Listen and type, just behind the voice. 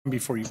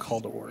before you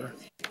call to order.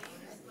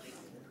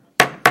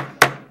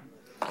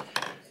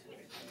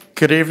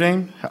 Good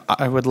evening.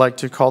 I would like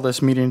to call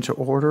this meeting to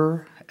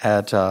order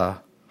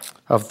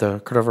of the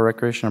Cordova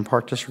Recreation and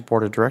Park District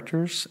Board of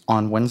Directors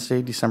on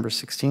Wednesday, December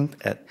 16th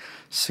at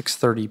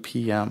 6:30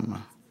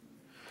 p.m.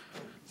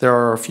 There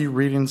are a few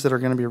readings that are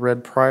going to be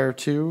read prior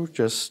to,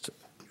 just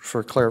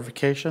for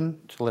clarification,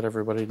 to let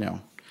everybody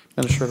know.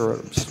 Administrator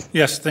Adams.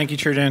 Yes, thank you,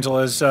 Chair D'Angelo.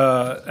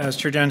 As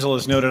Chair D'Angelo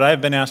has noted, I have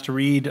been asked to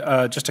read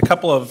just a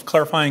couple of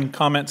clarifying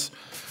comments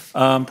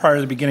prior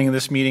to the beginning of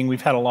this meeting.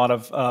 We've had a lot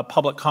of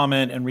public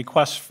comment and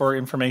requests for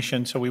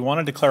information, so we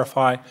wanted to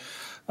clarify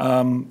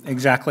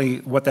exactly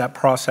what that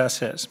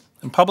process is.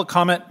 In public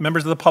comment,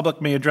 members of the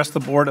public may address the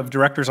Board of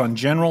Directors on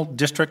general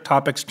district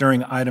topics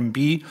during item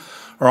B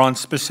or on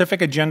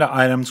specific agenda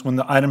items when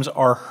the items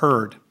are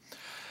heard.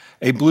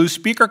 A blue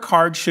speaker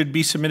card should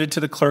be submitted to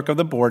the clerk of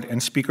the board,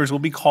 and speakers will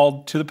be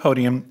called to the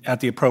podium at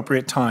the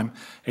appropriate time.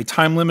 A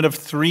time limit of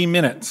 3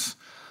 minutes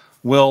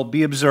will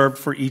be observed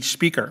for each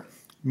speaker.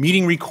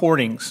 Meeting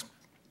recordings.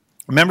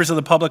 Members of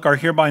the public are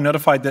hereby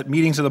notified that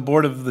meetings of the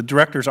Board of the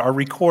Directors are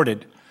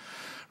recorded.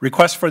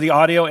 Requests for the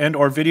audio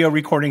and/or video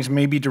recordings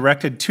may be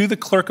directed to the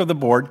clerk of the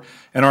board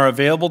and are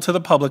available to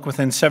the public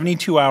within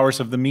 72 hours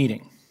of the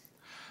meeting.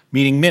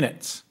 Meeting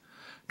minutes.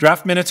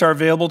 Draft minutes are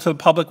available to the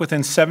public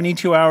within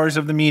 72 hours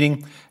of the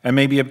meeting and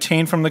may be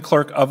obtained from the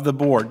clerk of the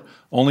board.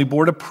 Only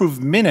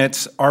board-approved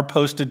minutes are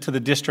posted to the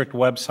district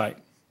website.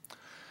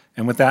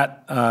 And with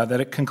that,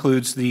 it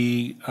concludes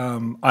the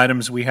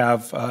items we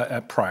have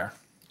at prior.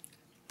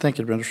 Thank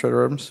you,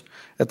 Administrator Adams.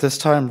 At this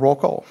time, roll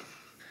call.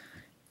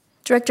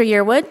 Director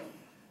Yearwood.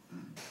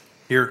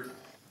 Here.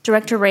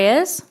 Director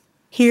Reyes.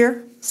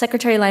 Here.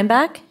 Secretary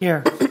Lineback.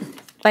 Here.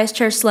 Vice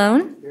Chair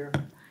Sloan. Here.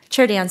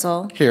 Chair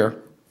D'Angelo. Here.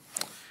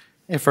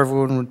 If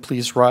everyone would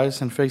please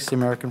rise and face the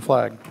American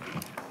flag.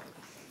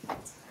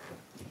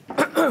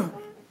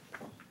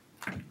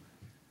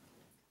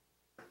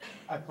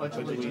 I pledge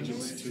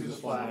allegiance to the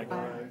flag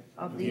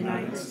of the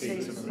United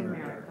States of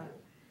America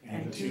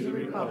and to the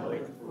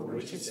republic for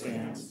which it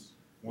stands,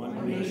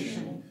 one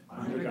nation,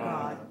 under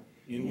God,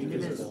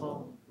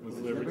 indivisible, with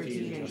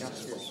liberty and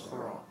justice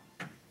for all.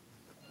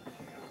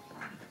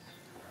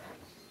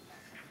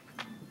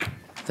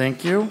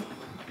 Thank you.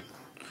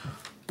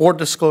 Board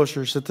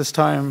disclosures. At this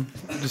time,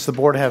 does the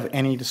board have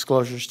any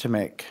disclosures to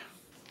make?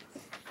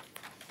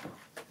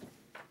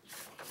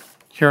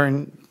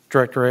 Hearing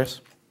Director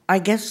Reyes. I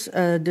guess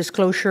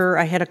disclosure,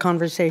 I had a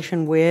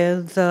conversation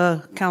with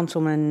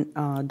Councilman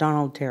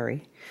Donald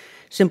Terry.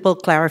 Simple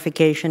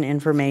clarification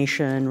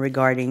information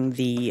regarding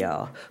the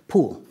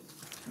pool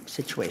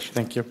situation.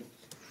 Thank you.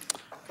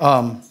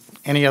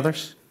 Any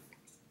others?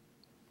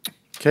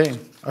 Okay.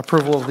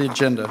 Approval of the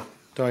agenda.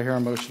 Do I hear a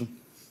motion?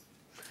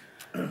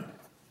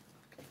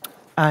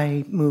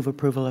 I move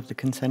approval of the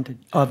consent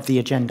of the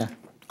agenda.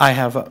 I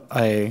have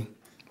a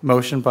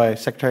motion by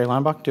Secretary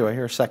Lineback. Do I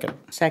hear a second?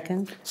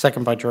 Second.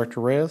 Second by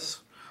Director Reyes.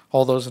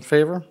 All those in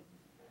favor?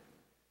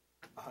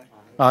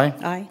 Aye.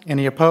 Aye.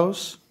 Any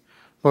opposed?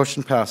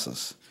 Motion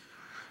passes.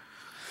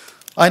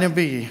 Item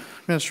B.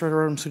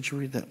 Administrator Adams, would you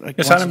read that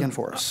once again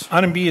for us?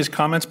 Item B is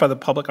comments by the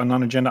public on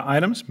non-agenda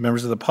items.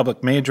 Members of the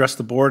public may address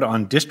the board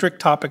on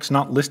district topics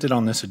not listed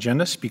on this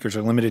agenda. Speakers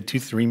are limited to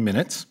 3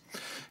 minutes.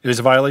 It is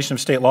a violation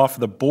of state law for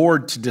the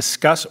board to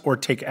discuss or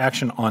take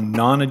action on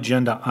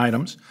non-agenda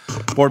items.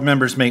 Board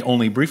members may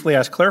only briefly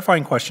ask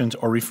clarifying questions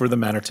or refer the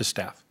matter to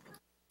staff.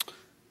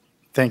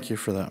 Thank you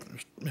for that,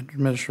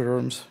 Administrator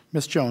Adams.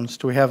 Ms. Jones,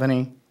 do we have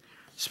any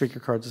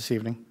speaker cards this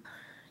evening?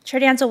 Chair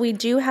D'Angelo, we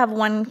do have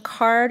one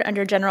card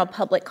under general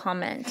public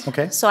comment.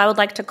 Okay. So I would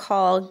like to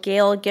call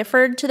Gail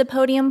Gifford to the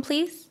podium,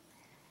 please.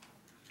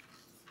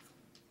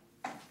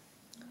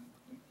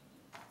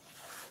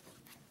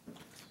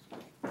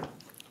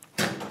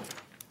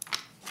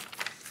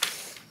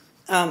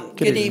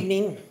 Good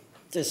evening,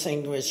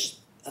 distinguished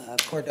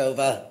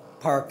Cordova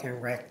Park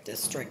and Rec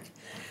District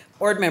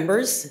board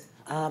members.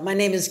 My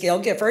name is Gail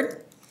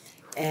Gifford,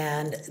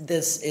 and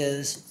this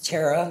is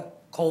Tara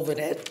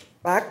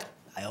Colvinett-Bach.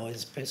 I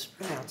always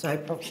mispronounce, I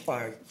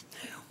prefer.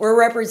 We're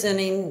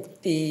representing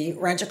the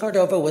Rancho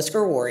Cordova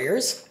Whisker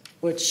Warriors,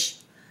 which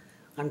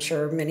I'm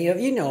sure many of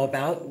you know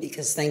about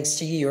because thanks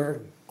to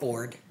your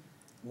board,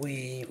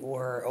 we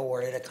were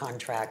awarded a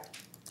contract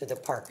to the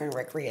Park and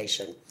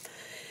Recreation.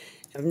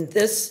 And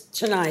this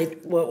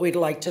tonight, what we'd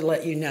like to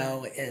let you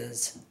know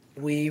is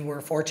we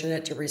were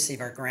fortunate to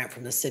receive our grant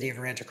from the city of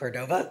Rancho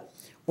Cordova,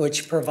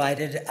 which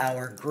provided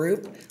our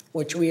group,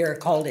 which we are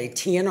called a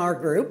TNR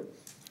group,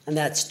 and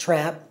that's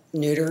Trap,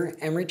 Neuter,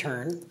 and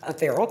Return of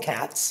Feral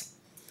Cats.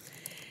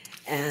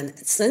 And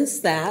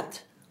since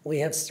that, we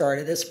have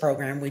started this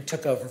program. We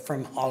took over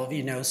from, all of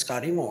you know,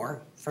 Scotty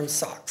Moore from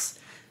SOX.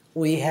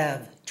 We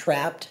have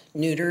trapped,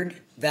 neutered,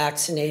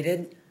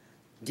 vaccinated,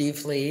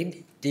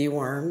 defleed,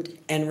 dewormed,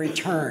 and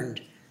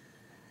returned.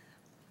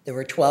 There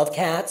were 12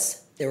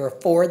 cats. There were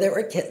 4 that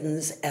were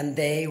kittens, and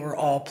they were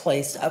all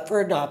placed up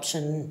for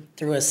adoption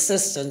through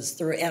assistance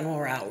through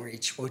Animal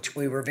Outreach, which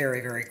we were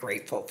very, very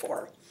grateful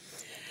for.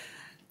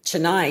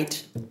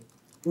 Tonight,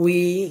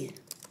 we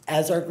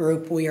as our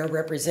group we are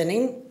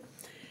representing,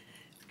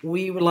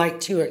 we would like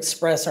to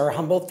express our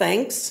humble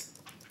thanks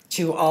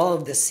to all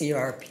of the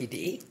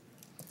CRPD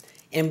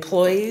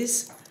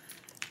employees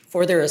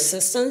for their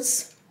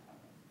assistance,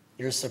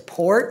 your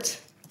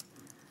support,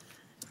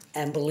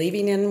 and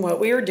believing in what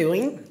we are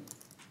doing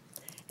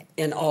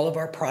in all of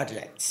our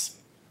projects.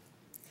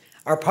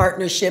 Our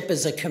partnership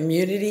is a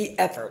community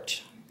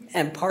effort,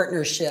 and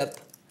partnership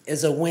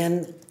is a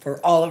win for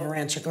all of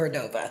Rancho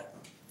Cordova.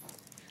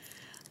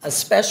 A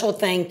special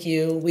thank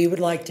you we would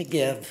like to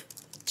give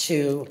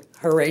to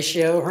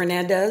Horatio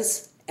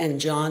Hernandez and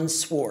John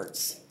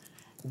Swartz.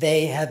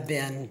 They have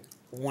been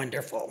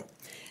wonderful.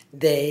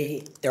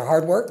 Their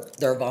hard work,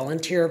 their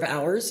volunteer of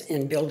hours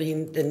in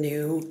building the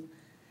new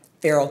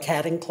feral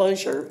cat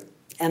enclosure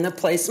and the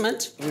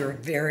placement, we were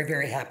very,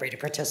 very happy to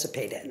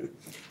participate in.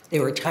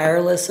 They were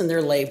tireless in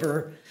their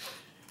labor,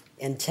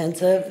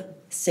 intensive,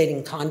 stayed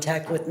in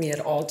contact with me at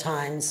all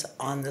times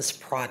on this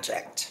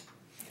project.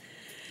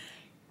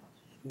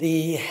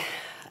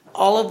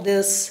 All of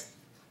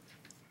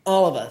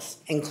us,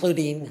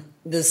 including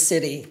the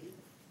city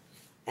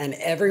and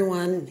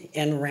everyone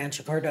in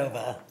Rancho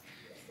Cordova,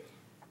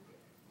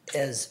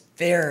 is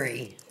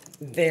very,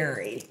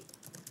 very,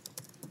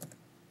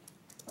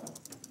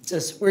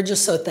 we're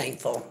just so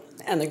thankful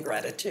and the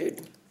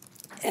gratitude.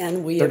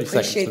 And we 30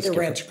 appreciate seconds, the Ms.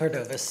 Rancho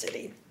Cordova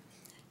City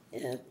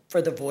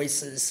for the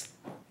voices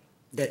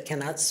that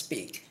cannot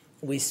speak.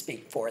 We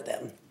speak for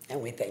them,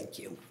 and we thank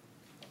you.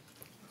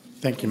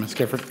 Thank you, Ms.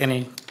 Gifford.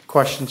 Any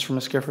questions for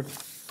Ms. Gifford?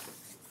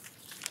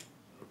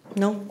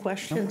 No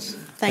questions?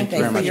 Thank Thank you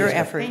you very for much, your Ms.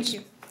 Gifford. efforts.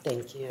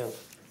 Thank you.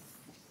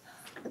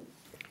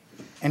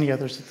 Any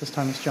others at this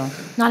time, Ms. John?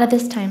 Not at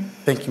this time.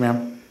 Thank you,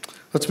 ma'am.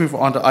 Let's move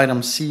on to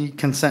item C,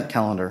 consent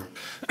calendar.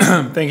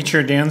 Thank you,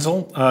 Chair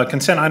Danzel.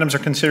 Consent items are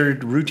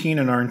considered routine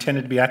and are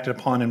intended to be acted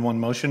upon in one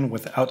motion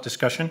without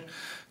discussion.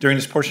 During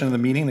this portion of the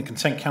meeting, the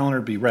consent calendar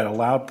will be read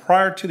aloud.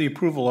 Prior to the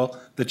approval,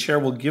 the chair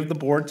will give the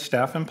board,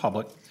 staff, and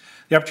public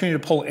the opportunity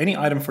to pull any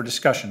item for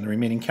discussion. The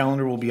remaining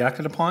calendar will be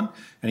acted upon.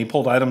 Any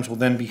pulled items will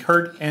then be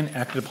heard and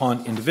acted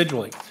upon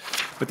individually.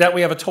 With that, we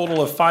have a total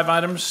of 5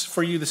 items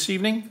for you this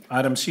evening.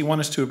 Item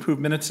C1 is to approve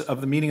minutes of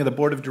the meeting of the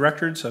Board of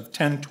Directors of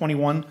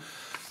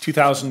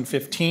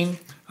 10/21/2015.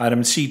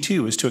 Item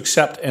C2 is to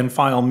accept and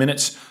file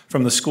minutes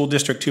from the School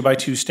District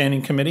 2x2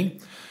 Standing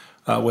Committee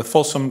with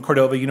Folsom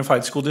Cordova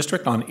Unified School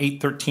District on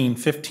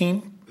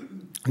 8/13/15.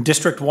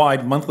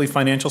 District-wide monthly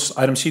financial,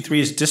 item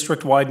C3 is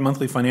district-wide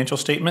monthly financial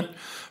statement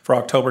for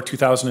October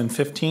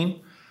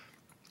 2015.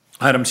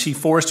 Item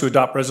C4 is to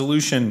adopt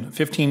resolution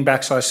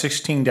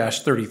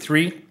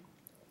 15/16-33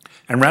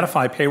 and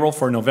ratify payroll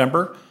for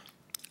November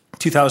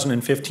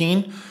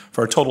 2015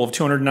 for a total of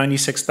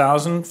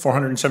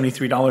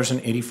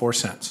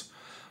 $296,473.84.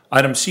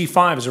 Item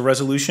C5 is a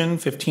resolution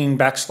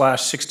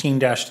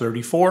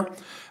 15/16-34,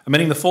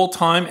 amending the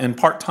full-time and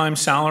part-time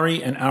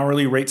salary and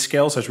hourly rate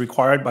scales as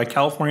required by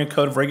California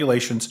Code of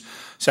Regulations,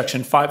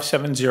 Section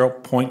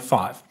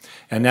 570.5.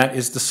 And that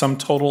is the sum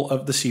total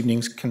of this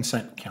evening's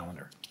consent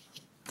calendar.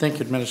 Thank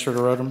you, Administrator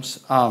Rodems.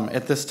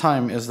 At this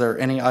time, is there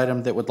any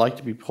item that would like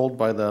to be pulled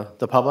by the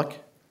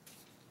public?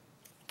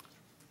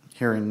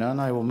 Hearing none,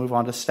 I will move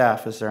on to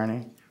staff. Is there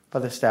any by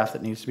the staff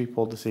that needs to be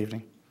pulled this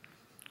evening?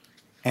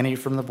 Any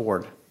from the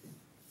board?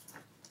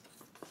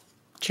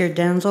 Chair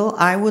Denzel,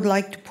 I would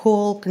like to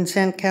pull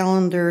consent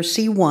calendar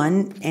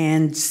C1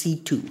 and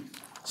C2.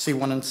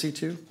 C1 and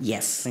C2?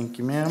 Yes. Thank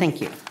you, ma'am.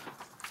 Thank you.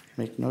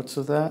 Make notes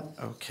of that.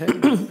 Okay.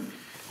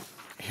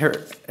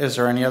 Here, is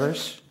there any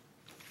others?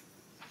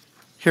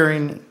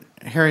 Hearing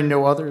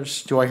no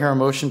others, do I hear a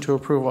motion to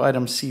approve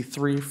items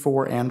C3,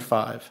 4, and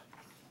 5?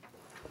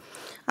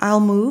 I'll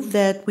move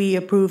that we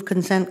approve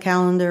consent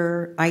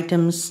calendar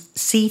items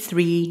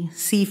C3,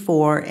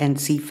 C4, and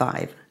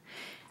C5.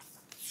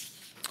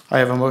 I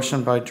have a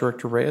motion by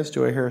Director Reyes.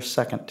 Do I hear a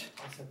second?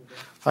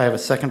 I have a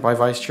second by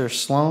Vice Chair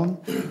Sloan.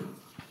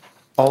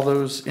 All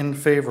those in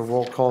favor,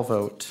 roll call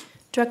vote.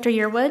 Director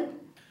Yearwood?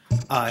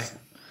 Aye.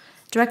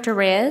 Director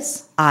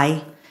Reyes?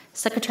 Aye.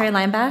 Secretary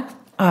Lineback?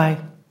 Aye.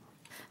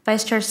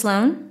 Vice Chair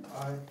Sloan?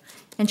 Aye.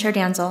 And Chair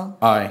Danzel?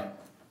 Aye.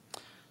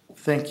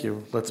 Thank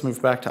you. Let's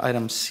move back to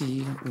item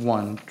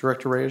C1.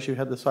 Director Reyes, you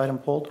had this item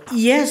pulled?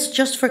 Yes,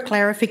 just for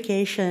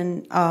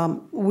clarification,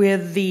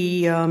 with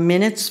the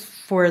minutes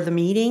for the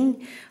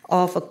meeting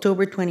of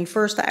October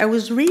 21st, I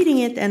was reading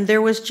it and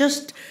there was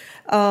just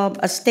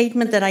a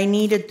statement that I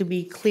needed to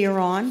be clear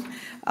on,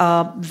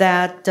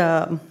 that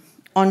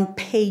on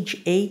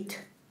page 8,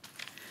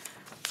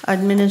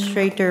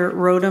 Administrator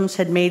Rodems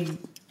had made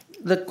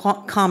the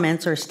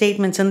comments or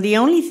statements, and the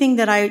only thing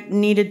that I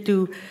needed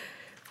to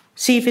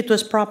see if it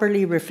was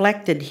properly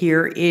reflected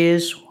here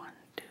is 1,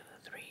 2,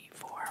 3,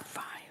 4,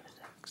 5,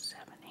 6,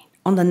 7, 8.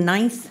 On the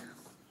 9th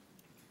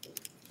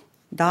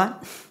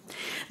dot,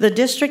 the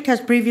district has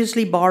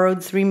previously borrowed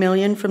 $3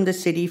 million from the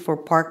city for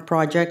park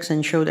projects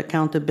and showed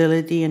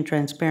accountability and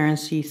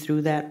transparency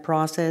through that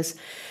process.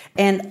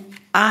 And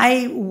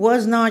I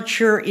was not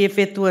sure if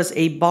it was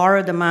a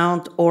borrowed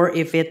amount or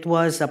if it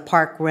was a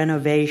park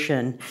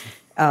renovation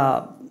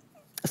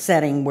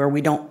setting where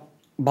we don't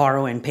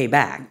borrow and pay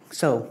back.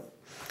 So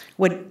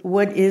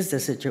what is the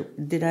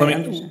situation? Did I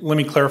understand? Let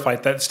me clarify.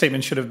 That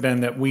statement should have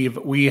been that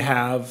we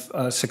have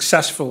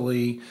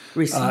successfully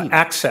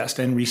accessed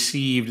and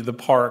received the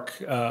park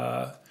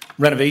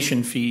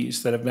renovation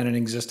fees that have been in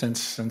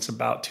existence since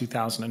about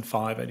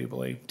 2005, I do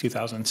believe,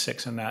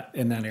 2006 in that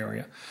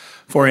area,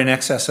 for in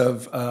excess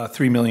of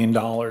 $3 million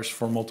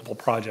for multiple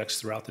projects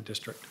throughout the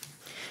district.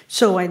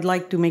 So I'd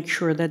like to make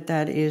sure that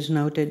that is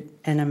noted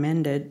and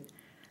amended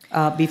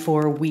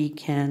before we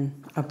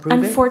can approve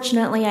it.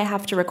 Unfortunately, I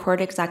have to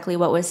record exactly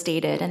what was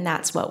stated, and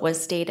that's what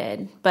was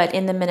stated. But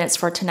in the minutes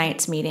for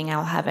tonight's meeting,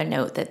 I'll have a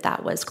note that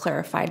that was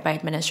clarified by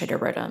Administrator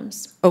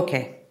Rodums.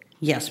 Okay,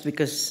 yes,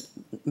 because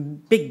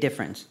big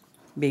difference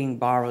being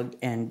borrowed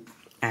and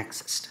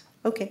accessed.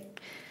 Okay,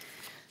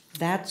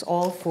 that's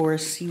all for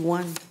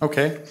C1.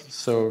 Okay,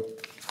 so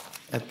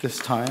at this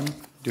time,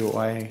 do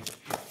I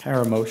hear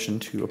a motion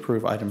to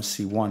approve item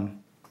C1?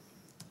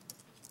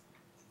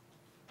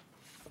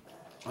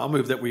 I'll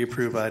move that we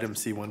approve item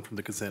C1 from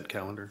the consent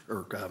calendar,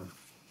 or,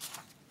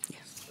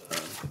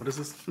 what is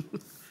this?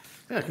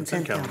 Yeah,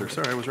 consent calendar,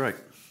 sorry, I was right.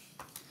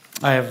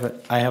 I have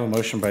a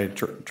motion by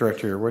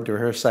Director Yearwood. Do I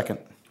hear a second?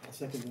 I'll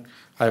second that.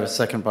 I have a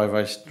second by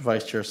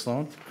Vice Chair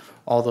Sloan.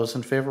 All those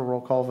in favor,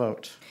 roll call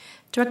vote.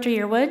 Director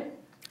Yearwood,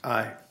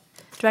 Aye.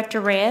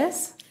 Director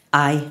Reyes,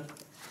 Aye.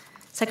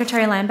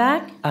 Secretary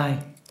Lineback, Aye.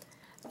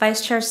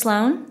 Vice Chair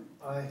Sloan,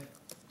 Aye.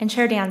 and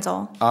Chair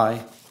Danzel.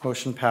 Aye.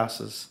 Motion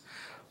passes.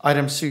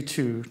 Item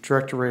C2,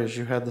 Director Reyes,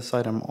 you had this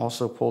item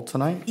also pulled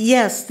tonight?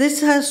 Yes,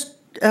 this has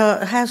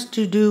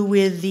to do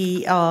with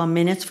the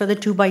minutes for the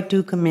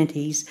 2x2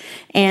 committees,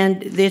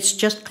 and it's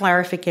just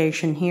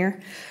clarification here.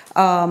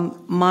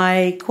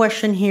 My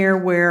question here,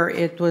 where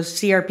it was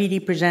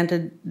CRPD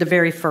presented the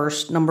very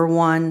first,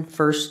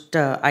 first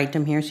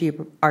item here,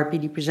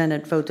 CRPD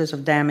presented photos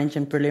of damage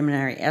and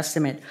preliminary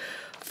estimate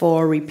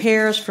for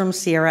repairs from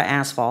Sierra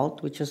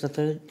Asphalt, which is a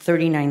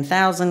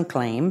 $39,000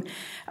 claim.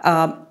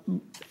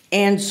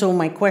 And so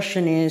my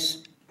question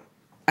is,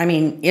 I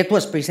mean, it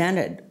was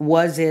presented.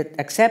 Was it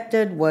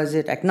accepted? Was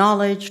it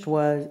acknowledged?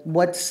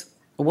 What's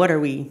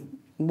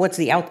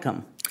the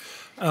outcome?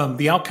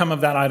 The outcome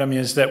of that item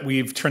is that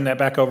we've turned that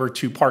back over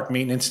to park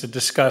maintenance to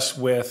discuss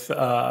with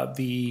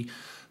the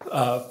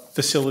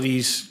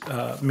facilities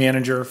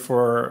manager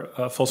for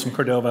Folsom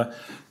Cordova.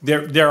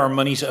 There are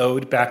monies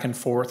owed back and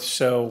forth,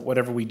 so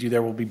whatever we do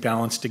there will be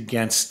balanced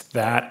against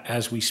that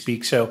as we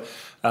speak. So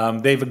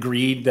they've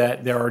agreed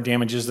that there are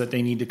damages that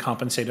they need to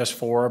compensate us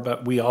for,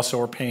 but we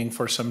also are paying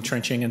for some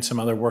trenching and some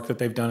other work that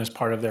they've done as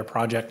part of their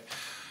project.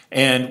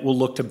 And we'll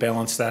look to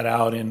balance that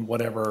out in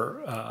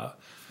whatever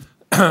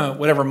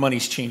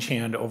monies change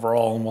hand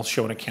overall, and we'll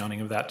show an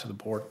accounting of that to the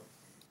board.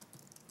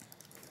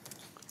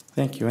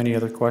 Thank you. Any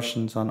other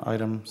questions on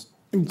item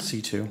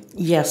C2?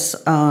 Yes,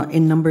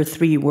 in number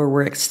 3, where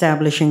we're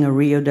establishing a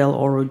Rio del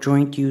Oro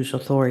joint use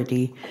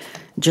authority,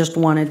 just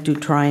wanted to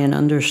try and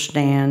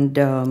understand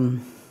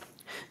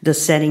the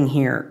setting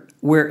here.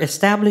 We're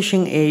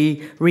establishing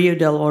a Rio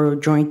del Oro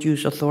joint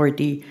use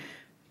authority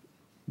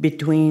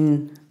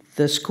between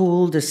the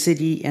school, the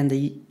city, and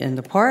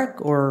the park,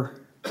 or?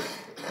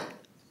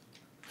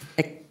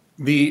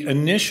 The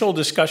initial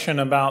discussion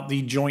about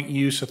the joint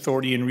use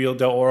authority in Rio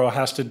del Oro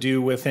has to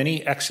do with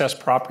any excess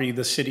property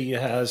the city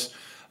has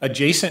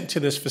adjacent to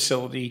this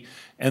facility,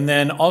 and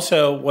then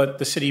also what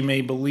the city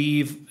may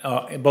believe,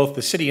 both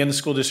the city and the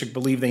school district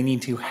believe they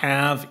need to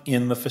have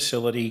in the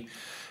facility,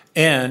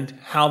 and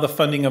how the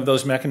funding of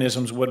those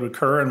mechanisms would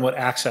occur and what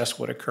access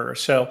would occur.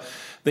 So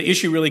the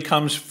issue really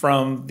comes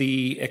from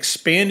the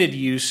expanded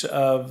use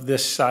of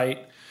this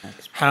site,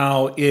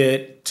 how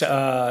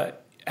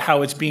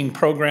it's being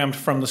programmed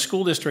from the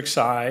school district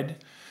side,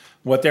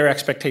 what their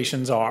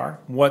expectations are,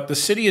 what the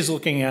city is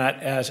looking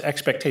at as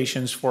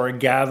expectations for a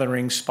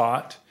gathering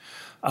spot,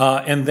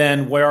 and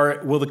then where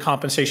will the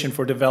compensation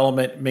for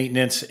development,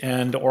 maintenance,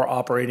 and or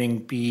operating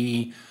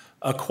be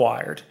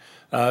acquired.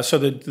 So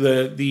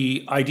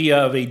the idea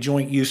of a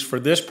joint use for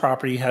this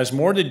property has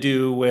more to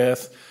do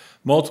with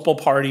multiple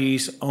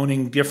parties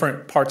owning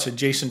different parts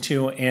adjacent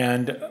to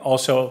and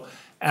also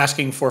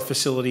asking for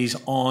facilities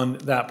on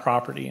that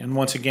property. And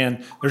once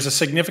again, there's a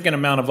significant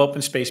amount of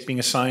open space being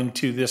assigned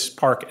to this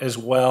park as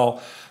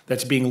well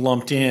that's being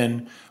lumped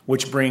in,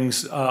 which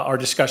brings our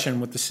discussion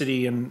with the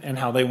city and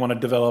how they want to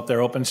develop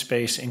their open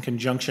space in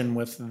conjunction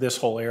with this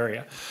whole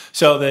area.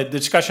 So the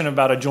discussion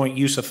about a joint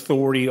use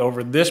authority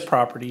over this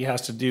property has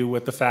to do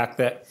with the fact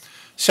that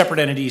separate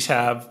entities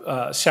have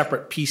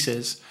separate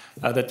pieces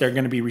that they're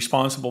going to be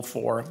responsible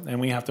for, and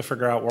we have to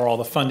figure out where all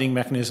the funding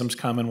mechanisms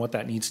come and what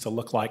that needs to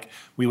look like.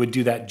 We would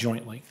do that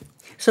jointly.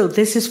 So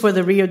this is for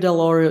the Rio del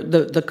Oro,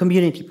 the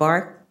community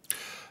park?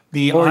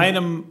 The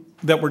item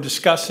that we're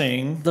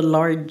discussing... The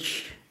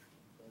large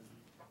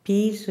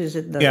piece? Is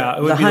it the Yeah,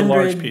 it would be the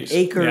large piece.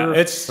 100-acre? Yeah,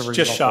 it's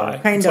just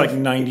shy. It's like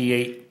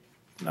 98.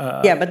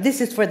 Yeah, but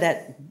this is for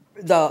that,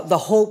 the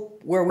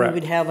hope where we Correct.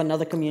 would have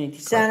another community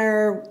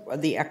center,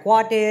 the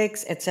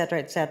aquatics, et cetera,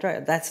 et cetera.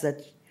 That's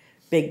the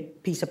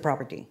big piece of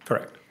property.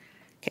 Correct.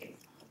 Okay,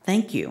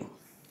 thank you.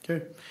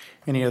 Okay.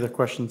 Any other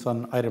questions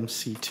on item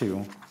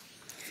C2?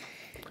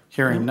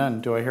 Hearing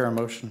none, do I hear a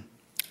motion?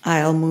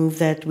 I'll move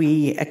that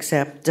we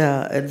accept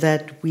consent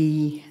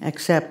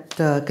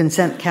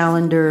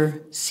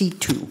calendar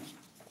C2.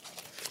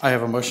 I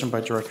have a motion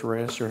by Director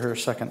Reyes. Do I hear a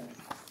second?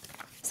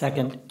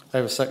 Second. I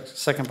have a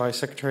second by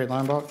Secretary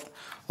Linebaugh.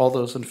 All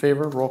those in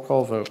favor, roll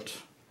call vote.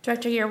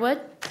 Director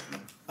Yearwood,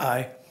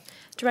 Aye.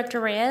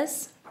 Director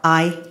Reyes,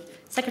 Aye.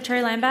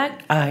 Secretary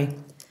Lineback, Aye.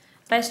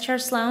 Vice Chair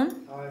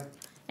Sloan,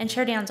 and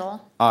Chair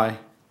Danzel. Aye.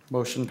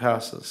 Motion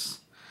passes.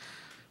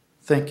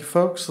 Thank you,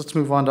 folks. Let's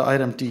move on to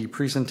item D,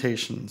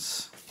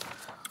 presentations.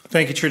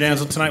 Thank you, Chair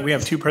Danzel. Tonight we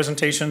have two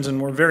presentations,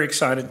 and we're very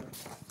excited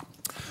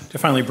to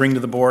finally bring to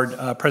the board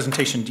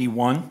presentation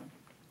D1.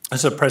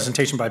 This is a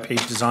presentation by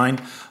Page Design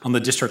on the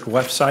district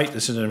website.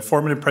 This is an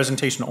informative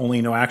presentation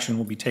only. No action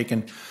will be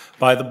taken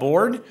by the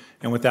board.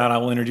 And with that, I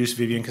will introduce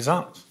Vivian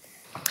Cazanes.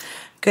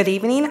 Good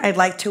evening. I'd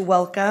like to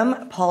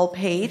welcome Paul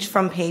Page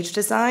from Page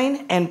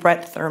Design and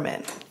Brett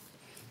Thurman.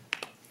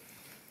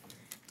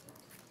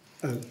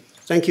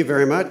 Thank you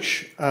very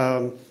much.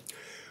 We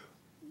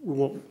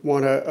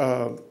want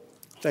to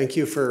thank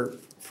you for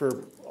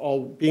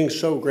all being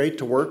so great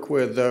to work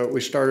with. We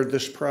started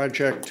this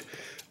project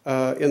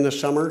in the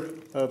summer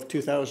of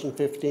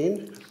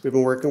 2015. We've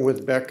been working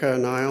with Becca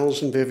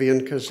Niles and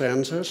Vivian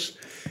Cazanes,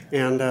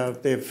 and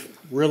they've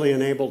really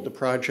enabled the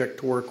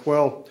project to work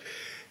well.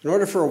 In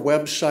order for a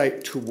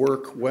website to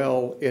work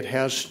well, it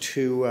has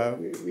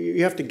to,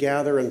 you have to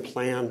gather and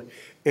plan.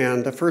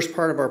 And the first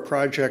part of our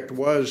project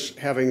was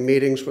having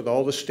meetings with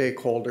all the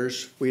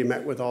stakeholders. We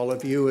met with all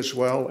of you as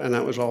well, and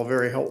that was all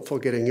very helpful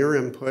getting your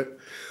input.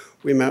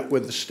 We met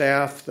with the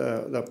staff,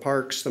 the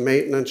parks, the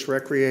maintenance,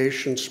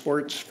 recreation,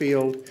 sports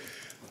field,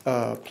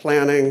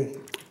 planning,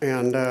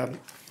 and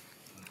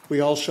we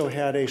also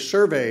had a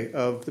survey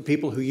of the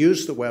people who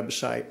use the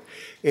website.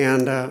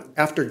 And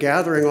after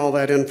gathering all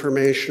that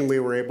information, we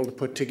were able to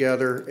put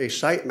together a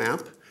site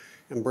map.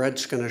 And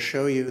Brett's going to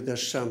show you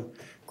this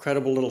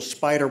incredible little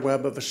spider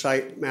web of a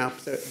site map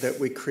that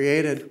we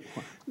created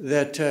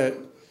that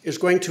is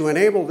going to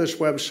enable this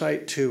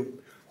website to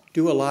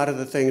do a lot of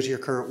the things your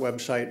current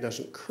website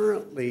doesn't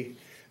currently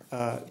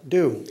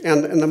do.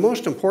 And the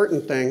most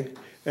important thing,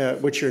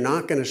 which you're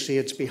not going to see,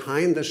 it's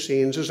behind the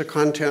scenes, is a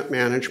content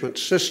management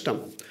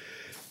system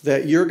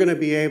that you're going to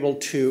be able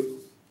to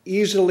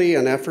easily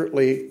and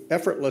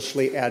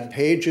effortlessly add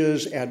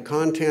pages, add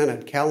content,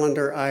 add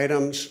calendar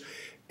items,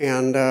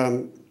 and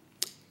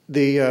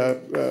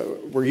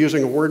we're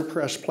using a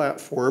WordPress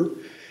platform,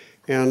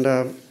 and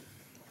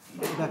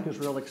Becca's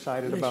real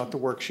excited about the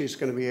work she's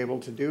going to be able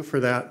to do for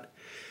that.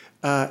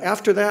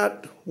 After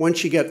that,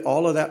 once you get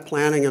all of that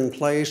planning in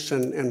place,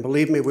 and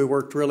believe me, we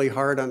worked really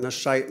hard on the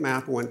site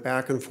map, went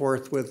back and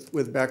forth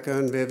with Becca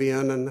and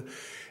Vivian and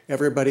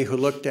everybody who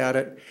looked at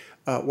it.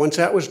 Once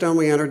that was done,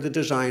 we entered the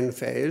design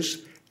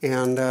phase,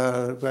 and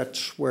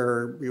that's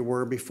where we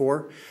were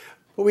before.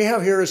 What we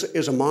have here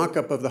is a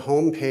mock-up of the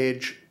home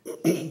page,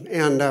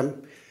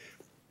 and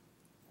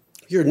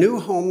your new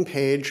home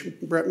page,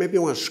 Brett, maybe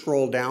you want to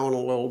scroll down a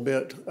little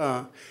bit.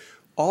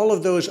 All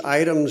of those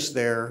items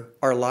there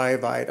are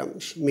live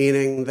items,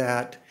 meaning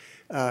that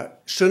as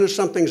soon as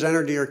something's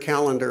entered to your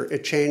calendar,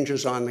 it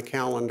changes on the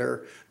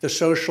calendar. The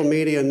social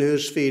media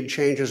news feed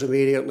changes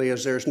immediately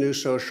as there's new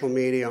social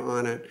media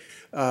on it.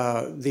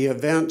 The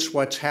events,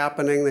 what's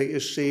happening that you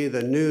see,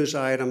 the news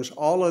items,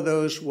 all of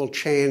those will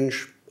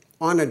change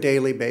on a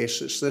daily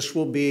basis. This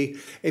will be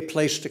a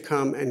place to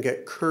come and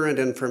get current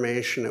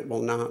information. It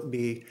will not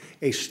be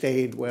a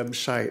stayed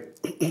website.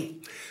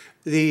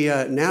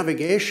 The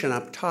navigation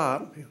up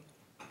top,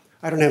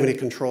 I don't have any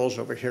controls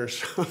over here,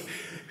 so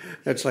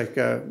it's like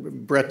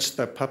Brett's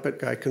the puppet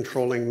guy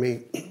controlling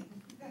me.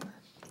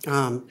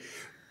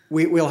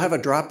 We'll have a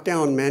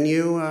drop-down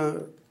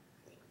menu.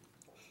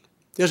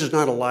 This is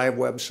not a live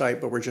website,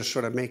 but we're just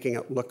sort of making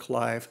it look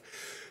live.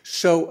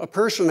 So a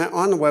person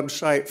on the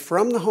website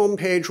from the home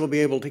page will be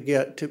able to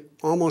get to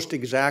almost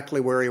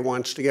exactly where he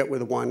wants to get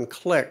with one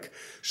click.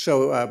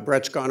 So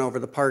Brett's gone over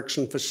the parks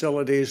and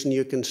facilities, and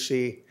you can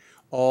see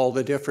all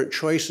the different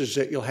choices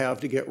that you'll have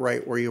to get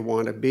right where you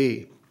want to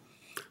be.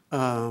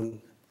 Go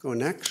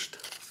next.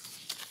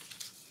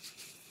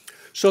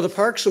 So the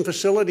parks and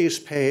facilities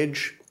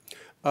page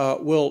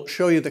will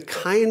show you the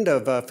kind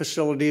of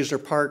facilities or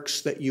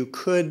parks that you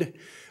could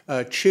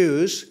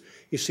choose.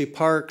 You see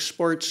parks,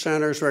 sports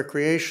centers,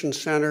 recreation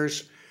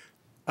centers.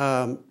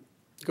 Go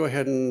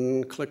ahead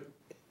and click.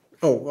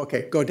 Oh,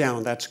 okay, go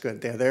down. That's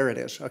good. There it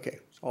is. Okay,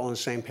 it's all on the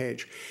same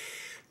page.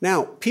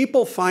 Now,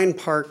 people find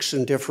parks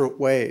in different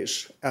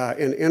ways.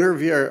 In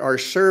our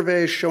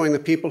surveys showing the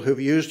people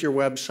who've used your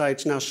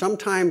websites. Now,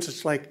 sometimes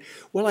it's like,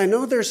 well, I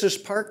know there's this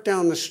park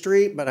down the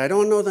street, but I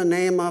don't know the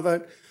name of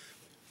it.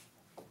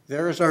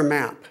 There's our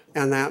map,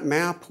 and that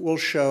map will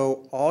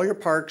show all your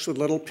parks with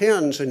little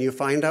pins, and you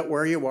find out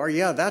where you are.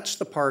 Yeah, that's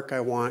the park I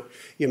want.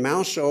 You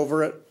mouse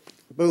over it,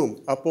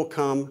 boom, up will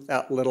come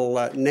that little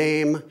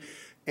name,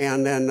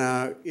 and then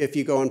if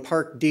you go in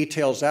park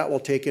details, that will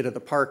take you to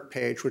the park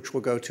page, which we'll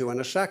go to in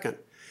a second.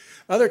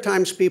 Other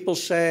times people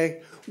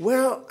say,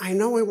 well, I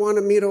know we want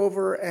to meet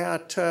over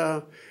at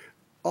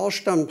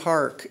Allston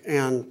Park,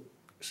 and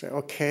say,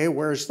 okay,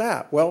 where's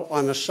that? Well,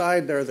 on the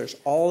side there's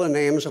all the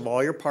names of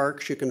all your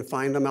parks. You can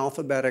find them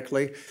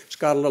alphabetically. It's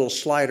got a little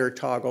slider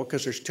toggle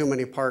because there's too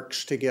many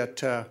parks to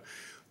get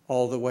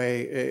all the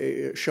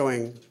way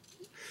showing.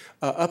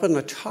 Up in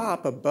the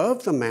top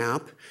above the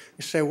map,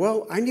 you say,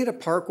 well, I need a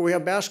park where we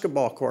have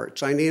basketball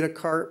courts. I need a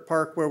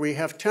park where we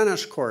have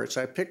tennis courts,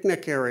 a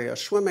picnic area, a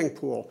swimming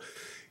pool.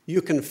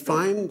 You can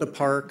find the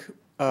park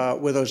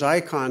with those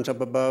icons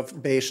up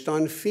above based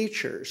on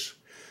features.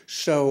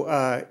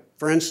 So,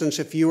 for instance,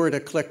 if you were to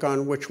click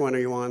on, which one are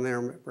you on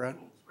there, Brett?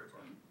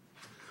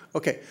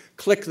 Okay,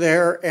 click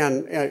there,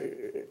 and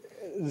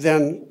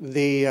then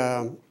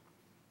the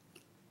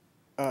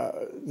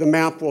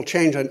map will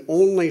change and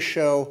only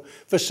show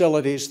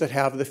facilities that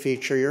have the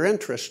feature you're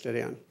interested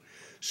in.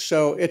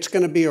 So it's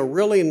going to be a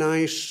really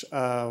nice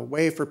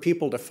way for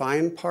people to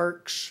find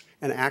parks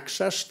and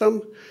access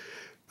them.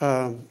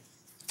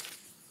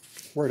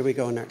 Where do we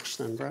go next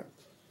then, Brett?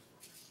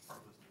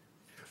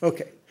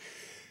 Okay.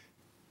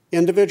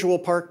 Individual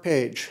park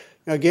page.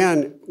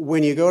 Again,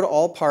 when you go to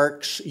all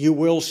parks, you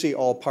will see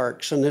all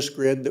parks in this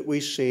grid that we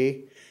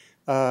see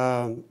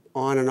on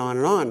and on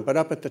and on. But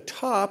up at the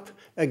top,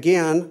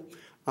 again,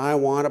 I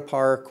want a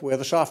park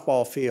with a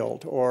softball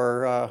field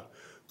or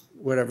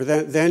whatever.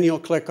 Then you'll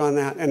click on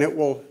that, and it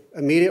will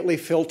immediately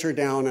filter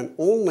down and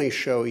only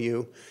show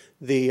you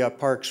the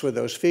parks with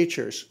those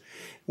features.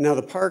 Now,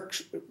 the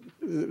parks,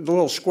 the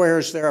little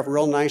squares there have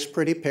real nice,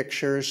 pretty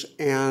pictures,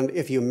 and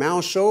if you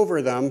mouse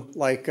over them,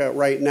 like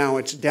right now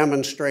it's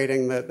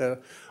demonstrating that the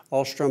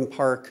Allstrom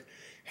Park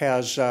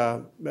has,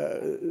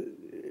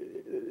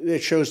 it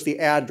shows the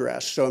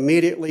address. So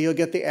immediately you'll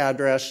get the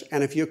address,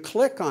 and if you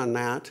click on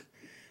that,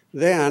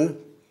 then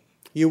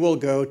you will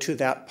go to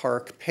that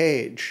park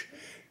page.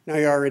 Now,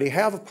 you already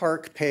have a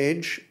park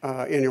page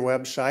in your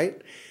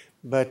website,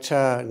 but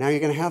now you're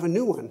going to have a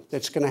new one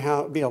that's going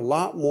to be a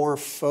lot more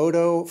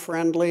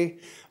photo-friendly.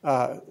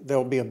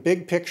 There'll be a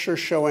big picture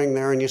showing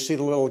there, and you see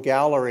the little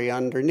gallery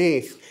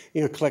underneath.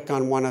 You click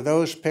on one of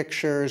those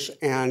pictures,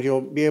 and you'll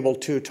be able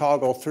to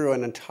toggle through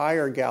an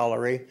entire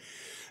gallery.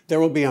 There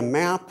will be a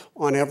map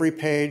on every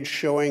page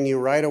showing you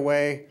right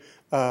away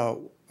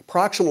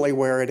approximately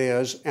where it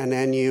is, and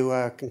then you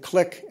can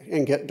click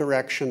and get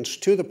directions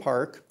to the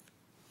park.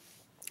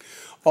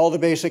 All the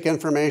basic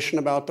information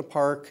about the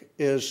park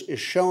is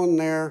shown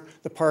there.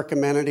 The park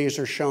amenities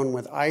are shown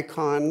with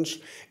icons.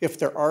 If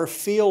there are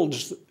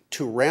fields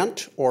to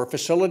rent or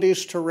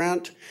facilities to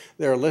rent,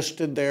 they're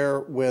listed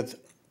there with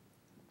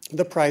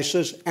the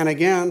prices. And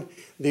again,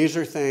 these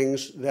are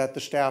things that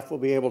the staff will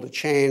be able to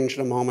change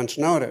at a moment's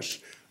notice.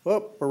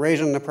 Whoop, we're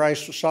raising the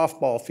price of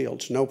softball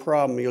fields. No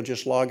problem. You'll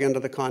just log into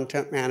the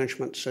content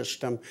management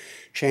system,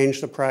 change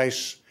the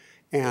price,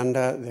 and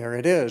there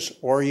it is.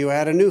 Or you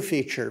add a new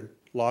feature.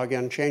 Log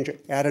in, change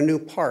it, add a new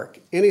park.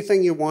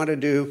 Anything you want to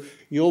do,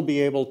 you'll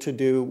be able to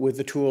do with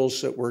the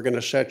tools that we're going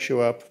to set you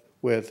up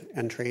with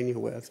and train you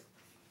with.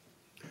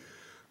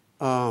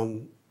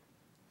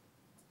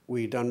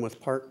 We done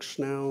with parks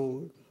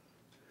now?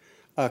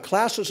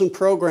 Classes and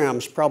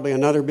programs, probably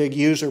another big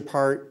user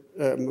part,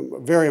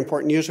 very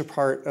important user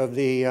part of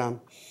the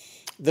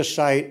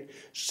site.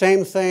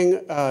 Same thing,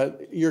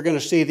 you're going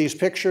to see these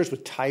pictures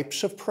with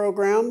types of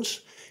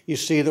programs. You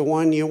see the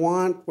one you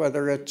want,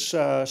 whether it's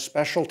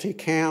specialty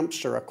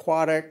camps or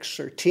aquatics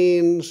or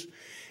teens,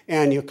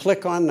 and you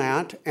click on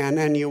that, and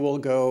then you will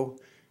go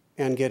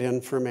and get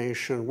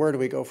information. Where do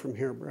we go from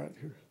here, Brett?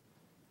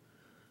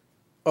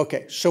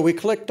 Okay, so we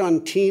clicked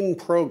on teen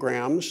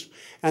programs,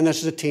 and this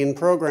is a teen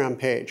program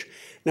page.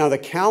 Now the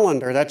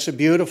calendar, that's a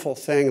beautiful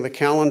thing. The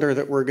calendar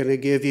that we're going to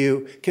give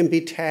you can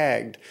be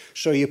tagged.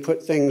 So you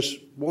put things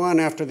one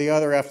after the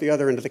other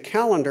into the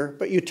calendar,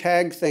 but you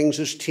tag things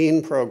as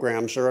teen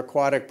programs or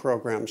aquatic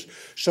programs.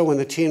 So when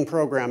the teen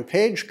program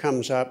page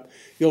comes up,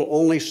 you'll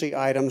only see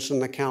items in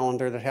the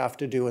calendar that have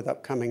to do with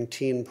upcoming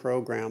teen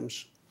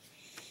programs.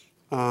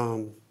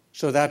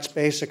 So that's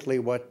basically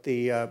what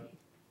the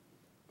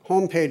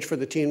homepage for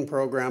the teen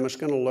program is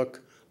going to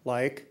look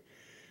like.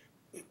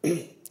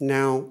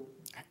 Now,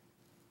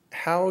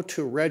 how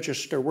to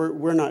register,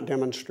 we're not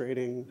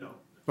demonstrating. No.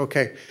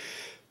 Okay.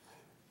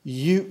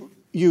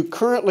 You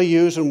currently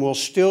use and will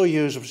still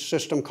use a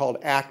system called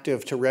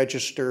Active to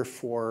register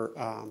for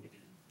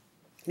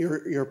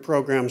your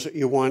programs that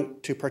you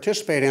want to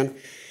participate in.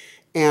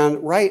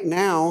 And right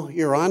now,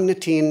 you're on the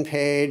teen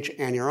page,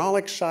 and you're all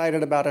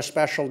excited about a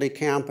specialty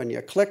camp, and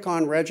you click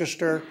on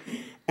register,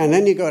 and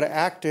then you go to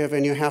Active,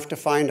 and you have to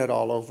find it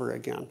all over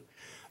again.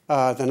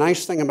 The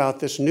nice thing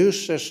about this new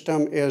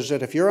system is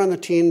that if you're on the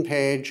teen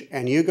page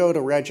and you go to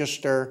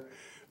register,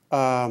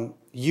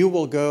 you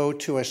will go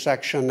to a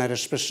section that is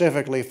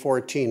specifically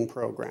for teen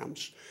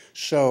programs.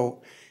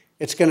 So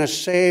it's going to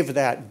save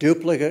that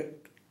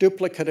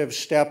duplicative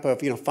step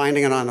of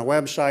finding it on the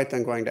website,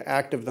 then going to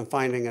Active, then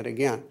finding it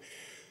again.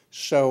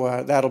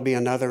 So that'll be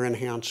another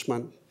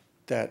enhancement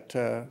that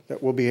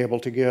we'll be able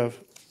to give.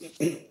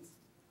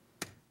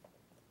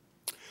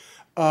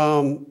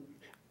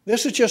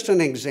 This is just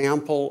an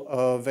example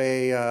of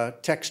a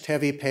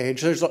text-heavy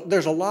page. There's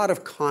a lot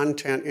of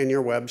content in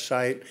your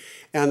website,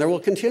 and there will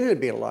continue to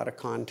be a lot of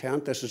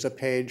content. This is a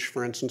page,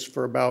 for instance,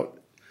 for about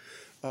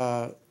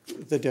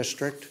the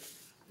district.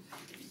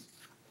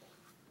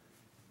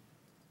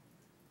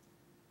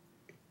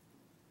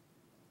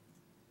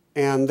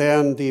 And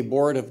then the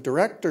Board of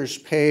Directors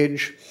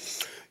page,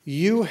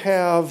 you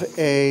have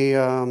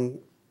a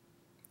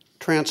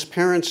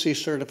transparency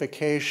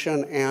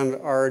certification, and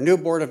our new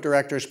Board of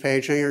Directors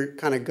page, and you're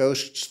kind of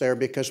ghosts there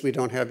because we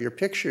don't have your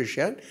pictures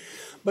yet,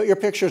 but your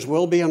pictures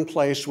will be in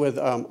place with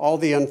all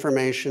the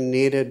information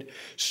needed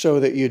so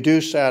that you do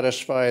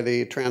satisfy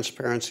the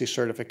transparency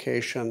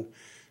certification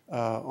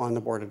on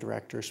the Board of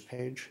Directors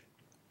page.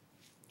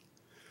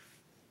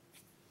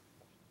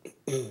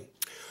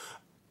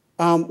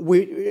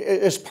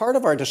 As part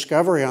of our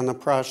discovery on the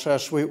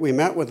process, we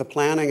met with the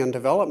planning and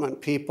development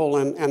people,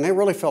 and they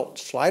really felt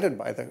slighted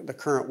by the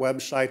current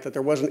website, that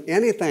there wasn't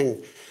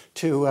anything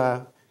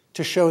to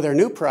show their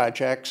new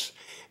projects.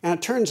 And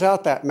it turns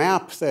out that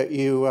map that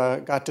you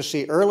got to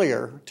see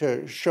earlier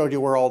showed you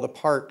where all the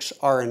parks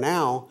are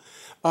now.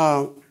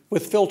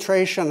 With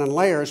filtration and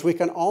layers, we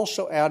can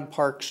also add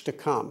parks to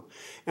come.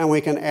 And we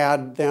can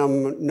add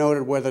them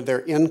noted whether they're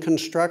in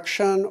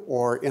construction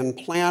or in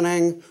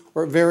planning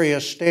or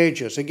various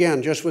stages.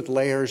 Again, just with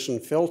layers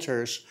and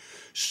filters.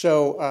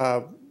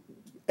 So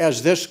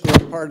as this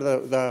part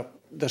of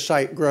the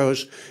site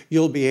grows,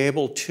 you'll be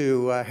able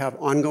to have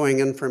ongoing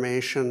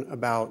information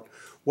about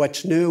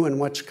what's new and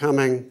what's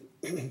coming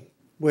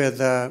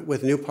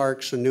with new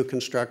parks and new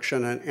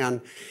construction,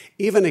 and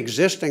even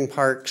existing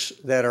parks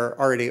that are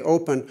already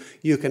open,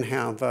 you can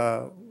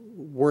have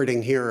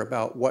wording here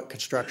about what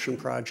construction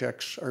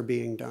projects are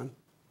being done.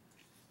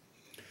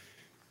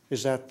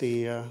 Is that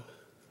the end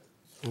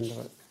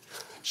of it?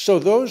 So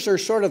those are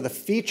sort of the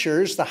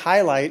features, the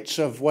highlights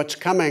of what's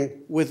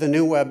coming with the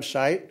new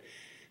website.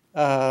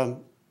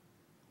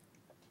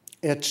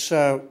 It's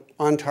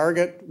on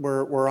target.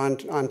 We're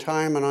on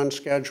time and on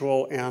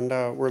schedule, and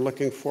we're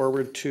looking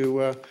forward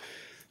to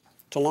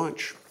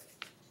launch.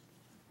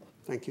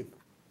 Thank you.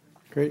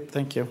 Great,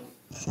 thank you.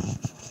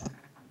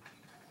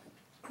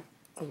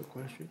 I have a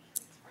question.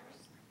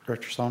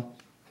 Director Sloan?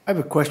 I have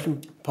a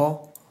question,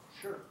 Paul.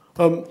 Sure.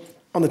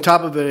 On the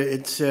top of it,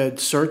 it said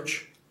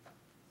search.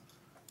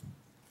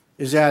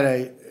 Is that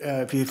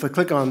if I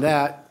click on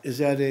that, is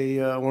that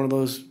one of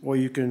those where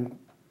you can,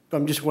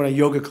 I'm just want a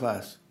yoga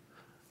class.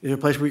 Is there a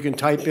place where you can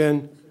type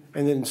in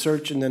and then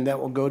search and then that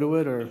will go to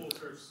it, or? It will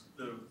search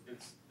the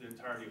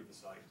entirety of the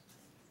site.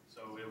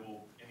 So it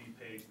will, any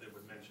page that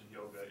would mention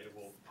yoga, it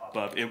will pop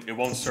up. It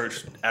won't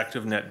search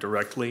ActiveNet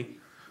directly.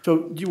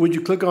 So would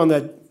you click on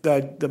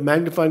the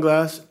magnifying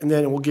glass and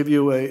then it will give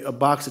you a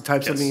box to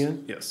type something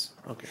in? Yes.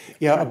 Okay.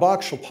 Yeah, a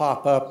box will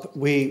pop up.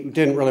 We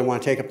didn't really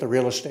want to take up the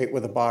real estate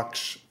with a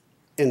box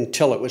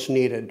until it was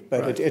needed,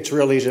 but Right. it's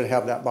real easy to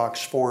have that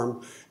box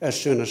form as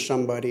soon as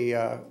somebody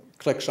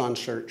clicks on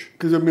search.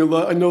 Because I mean,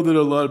 I know that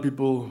a lot of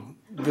people,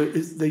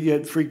 they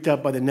get freaked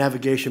out by the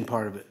navigation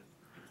part of it.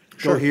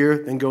 Sure. Go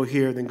here, then go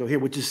here, then go here,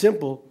 which is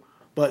simple,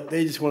 but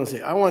they just want to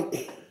say, I want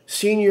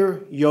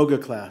senior yoga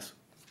class.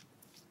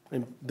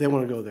 And they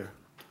want to go there.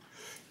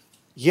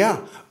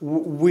 Yeah,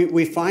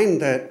 we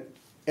find that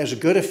as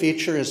good a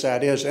feature as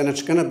that is, and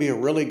it's going to be a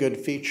really good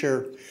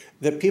feature,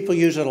 that people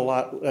use it a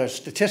lot.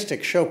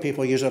 Statistics show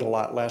people use it a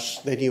lot less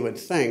than you would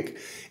think.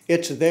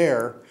 It's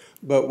there,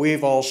 but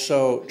we've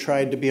also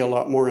tried to be a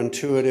lot more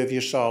intuitive.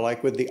 You saw,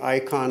 like with the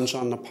icons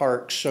on the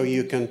parks, so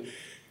you can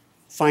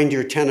find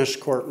your tennis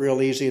court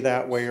real easy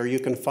that way, or you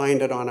can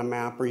find it on a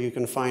map, or you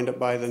can find it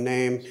by the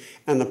name.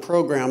 And the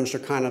programs are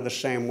kind of the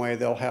same way.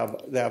 They have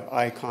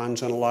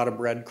icons and a lot of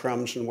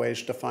breadcrumbs and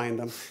ways to find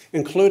them,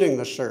 including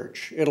the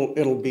search.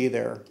 It'll be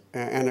there,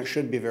 and it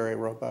should be very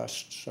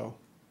robust. So,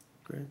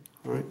 Great.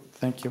 All right.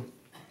 Thank you.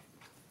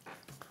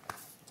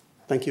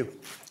 Thank you.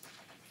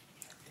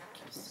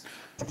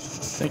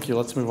 Thank you.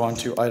 Let's move on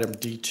to item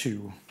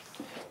D2.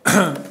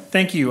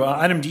 Thank you.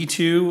 Item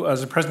D2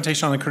 is a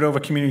presentation on the Cordova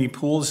Community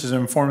Pool. This is an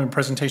informative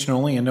presentation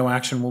only, and no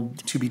action will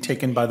to be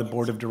taken by the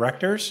Board of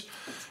Directors.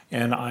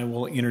 And I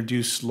will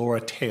introduce Laura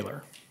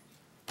Taylor.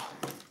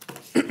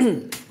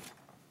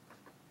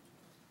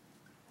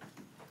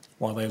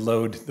 While they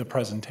load the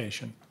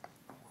presentation.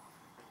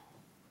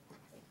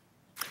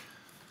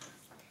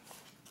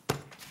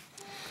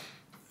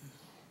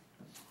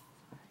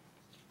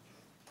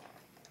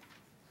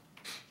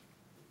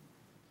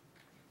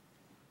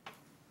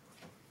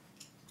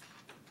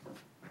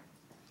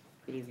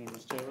 Good evening,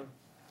 Ms. Taylor.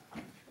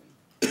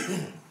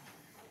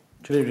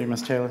 Good evening,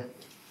 Ms. Taylor.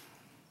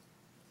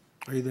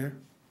 Are you there?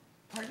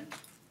 Pardon?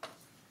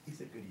 He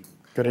said good evening.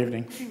 Good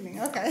evening. Good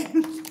evening, okay.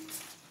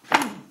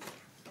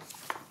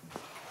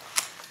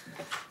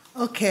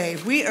 Okay,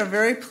 we are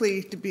very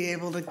pleased to be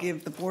able to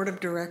give the Board of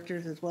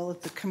Directors as well as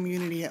the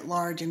community at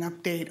large an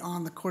update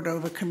on the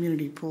Cordova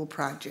Community Pool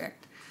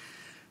Project.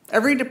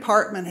 Every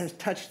department has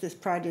touched this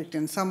project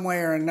in some way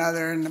or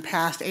another in the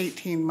past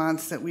 18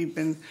 months that we've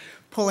been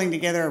pulling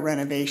together a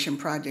renovation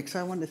project. So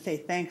I wanted to say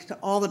thanks to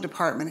all the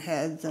department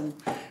heads and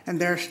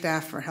their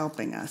staff for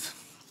helping us.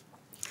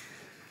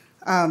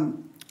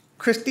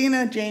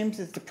 Christina James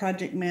is the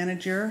project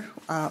manager,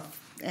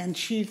 and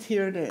she's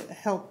here to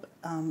help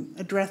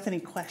address any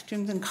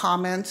questions and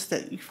comments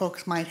that you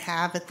folks might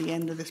have at the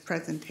end of this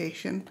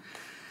presentation.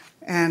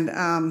 And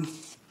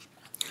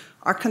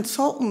our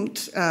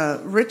consultant,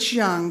 Rich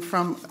Young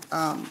from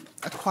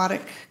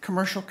Aquatic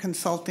Commercial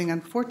Consulting,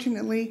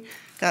 unfortunately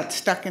got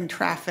stuck in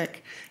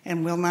traffic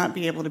and will not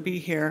be able to be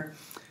here.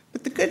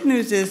 But the good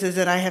news is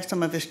that I have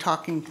some of his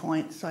talking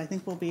points, so I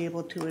think we'll be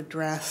able to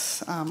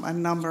address a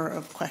number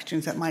of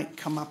questions that might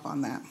come up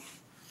on that.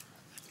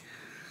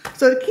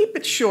 So to keep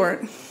it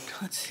short,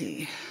 let's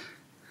see,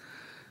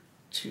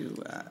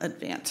 to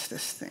advance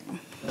this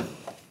thing.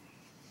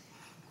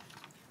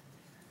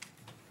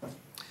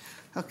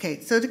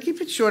 Okay, so to keep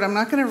it short, I'm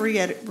not going to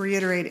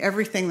reiterate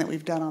everything that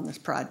we've done on this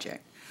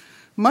project.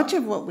 Much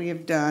of what we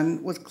have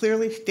done was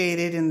clearly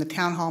stated in the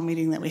town hall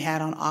meeting that we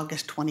had on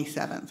August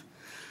 27th.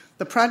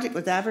 The project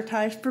was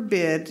advertised for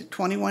bid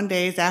 21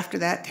 days after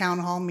that town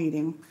hall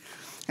meeting.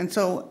 And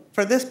so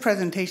for this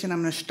presentation,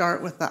 I'm going to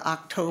start with the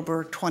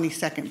October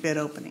 22nd bid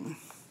opening.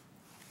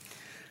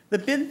 The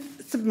bid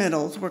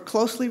submittals were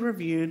closely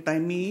reviewed by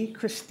me,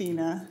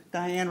 Christina,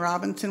 Diane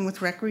Robinson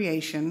with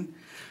Recreation,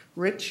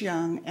 Rich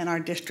Young, and our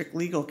district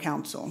legal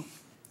counsel.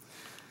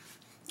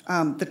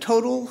 The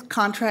total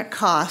contract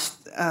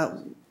cost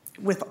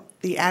with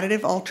the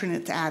additive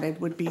alternates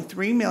added would be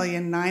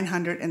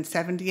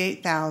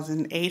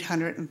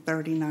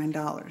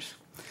 $3,978,839.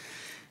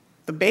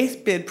 The base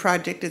bid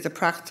project is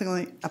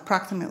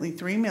approximately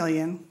 $3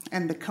 million,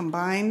 and the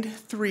combined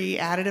three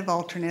additive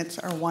alternates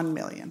are $1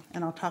 million.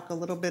 And I'll talk a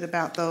little bit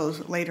about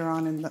those later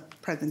on in the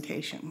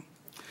presentation.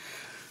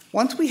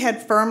 Once we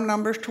had firm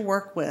numbers to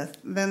work with,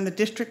 then the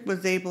district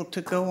was able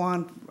to go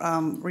on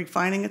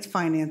refining its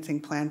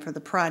financing plan for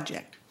the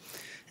project.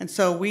 And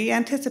so we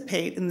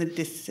anticipate in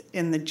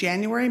the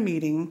January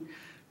meeting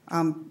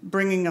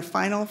bringing a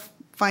final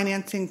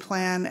financing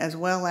plan as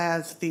well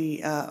as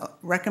the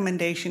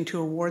recommendation to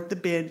award the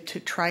bid to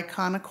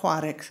Tricon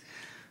Aquatics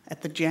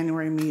at the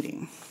January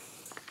meeting.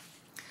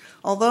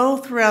 Although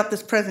throughout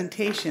this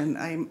presentation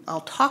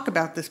I'll talk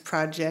about this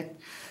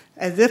project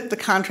as if the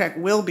contract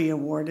will be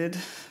awarded,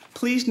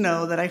 please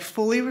know that I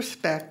fully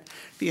respect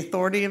the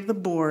authority of the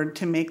board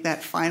to make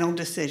that final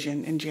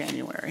decision in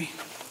January.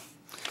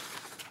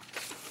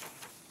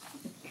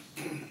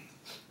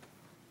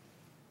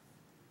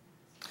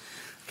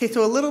 Okay,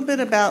 so a little bit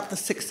about the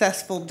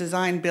successful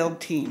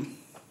design-build team.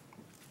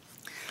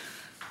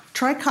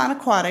 Tricon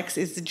Aquatics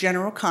is the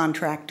general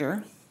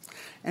contractor,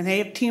 and they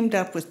have teamed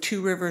up with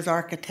Two Rivers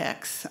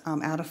Architects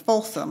out of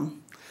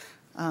Folsom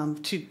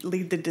to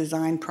lead the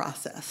design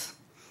process.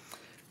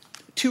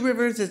 Two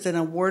Rivers is an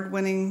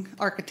award-winning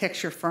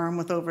architecture firm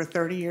with over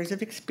 30 years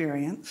of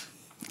experience.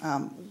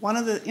 One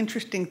of the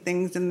interesting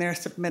things in their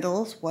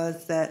submittals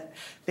was that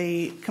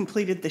they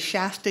completed the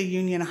Shasta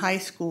Union High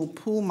School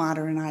pool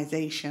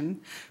modernization,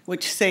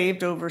 which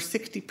saved over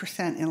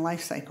 60% in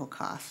life cycle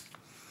costs.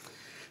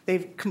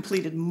 They've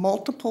completed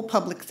multiple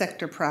public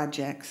sector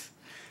projects,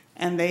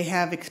 and they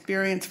have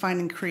experience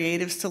finding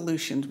creative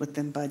solutions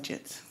within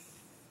budgets.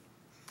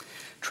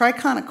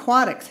 Tricon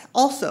Aquatics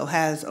also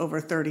has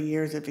over 30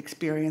 years of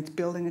experience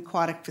building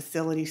aquatic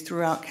facilities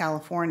throughout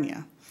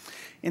California.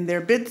 In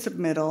their bid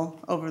submittal,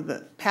 over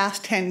the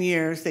past 10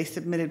 years, they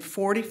submitted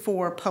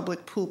 44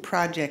 public pool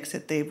projects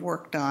that they've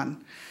worked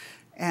on.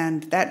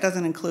 And that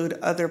doesn't include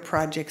other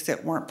projects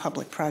that weren't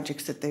public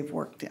projects that they've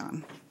worked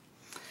on.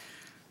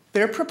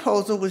 Their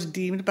proposal was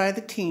deemed by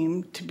the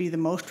team to be the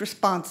most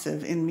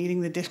responsive in meeting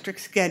the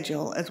district's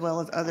schedule as well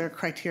as other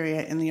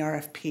criteria in the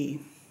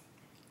RFP.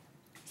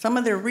 Some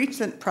of their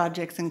recent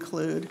projects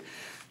include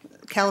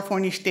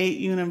California State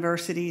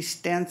University's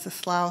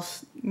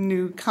Stanislaus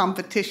new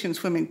competition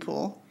swimming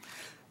pool,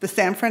 the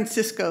San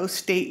Francisco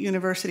State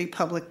University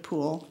public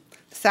pool,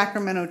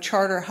 Sacramento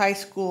Charter High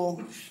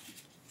School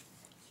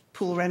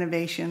pool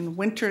renovation,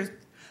 Winters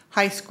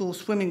High School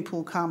swimming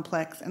pool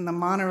complex, and the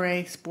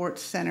Monterey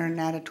Sports Center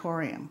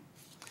natatorium.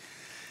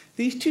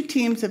 These two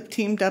teams have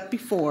teamed up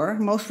before,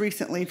 most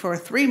recently for a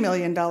 $3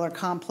 million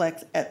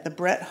complex at the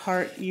Bret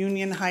Harte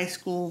Union High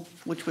School,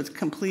 which was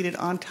completed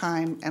on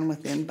time and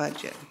within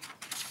budget.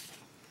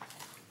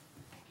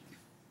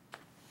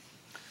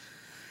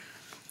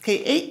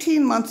 Okay,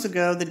 18 months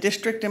ago, the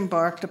district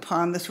embarked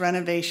upon this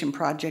renovation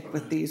project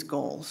with these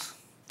goals: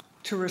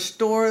 to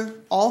restore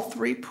all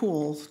three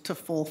pools to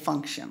full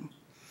function.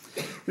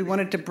 We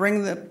wanted to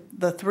bring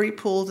the three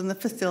pools in the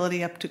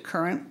facility up to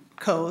current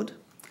code.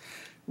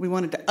 We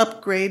wanted to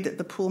upgrade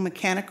the pool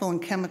mechanical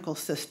and chemical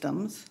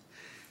systems,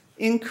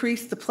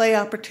 increase the play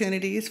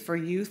opportunities for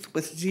youth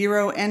with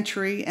zero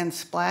entry and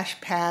splash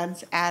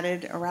pads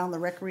added around the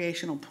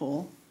recreational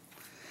pool.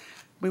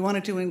 We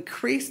wanted to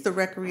increase the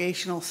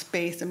recreational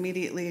space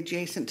immediately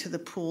adjacent to the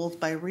pools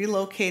by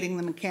relocating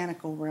the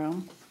mechanical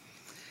room,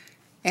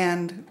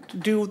 and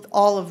do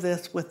all of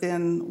this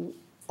within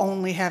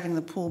only having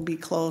the pool be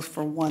closed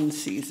for one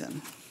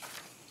season.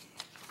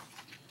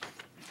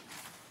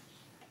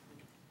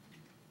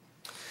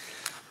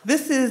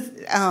 This is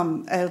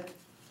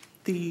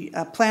the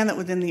plan that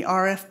was in the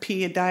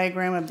RFP, a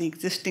diagram of the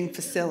existing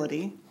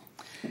facility.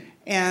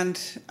 And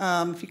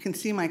if you can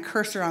see my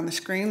cursor on the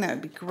screen, that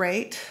would be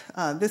great.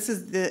 This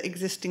is the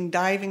existing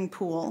diving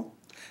pool.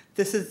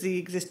 This is the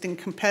existing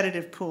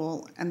competitive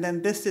pool. And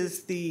then this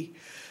is the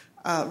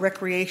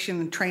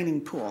recreation and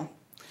training pool.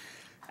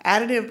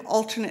 Additive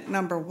alternate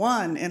number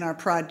 1 in our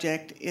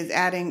project is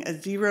adding a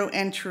 0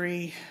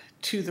 entry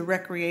to the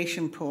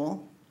recreation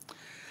pool.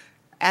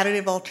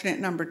 Additive alternate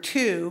number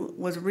 2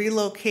 was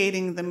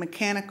relocating the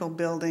mechanical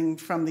building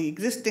from the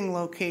existing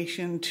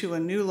location to a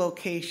new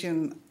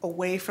location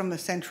away from the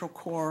central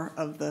core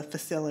of the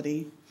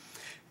facility.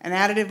 And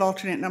additive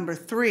alternate number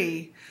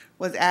 3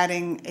 was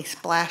adding a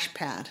splash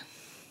pad.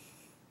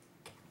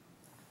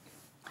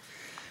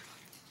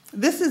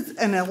 This is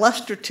an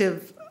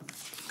illustrative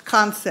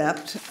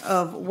concept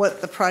of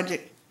what the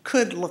project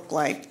could look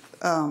like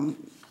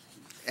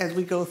as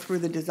we go through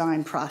the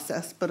design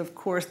process, but of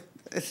course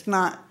it's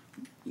not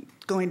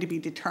going to be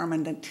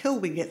determined until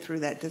we get through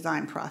that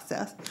design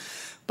process.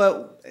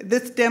 But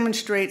this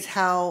demonstrates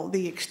how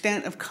the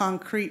extent of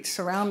concrete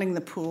surrounding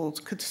the pools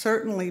could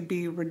certainly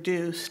be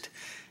reduced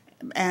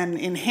and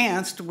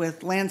enhanced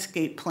with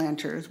landscape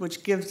planters,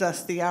 which gives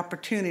us the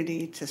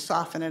opportunity to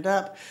soften it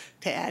up,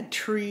 to add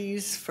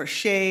trees for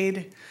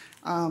shade,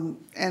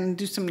 and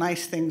do some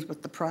nice things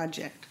with the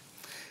project.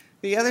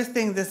 The other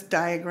thing this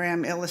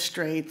diagram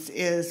illustrates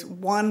is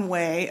one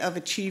way of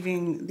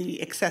achieving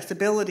the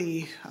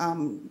accessibility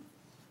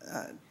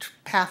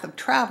path of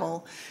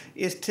travel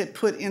is to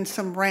put in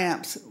some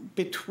ramps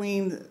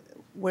between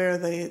where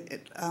the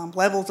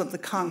levels of the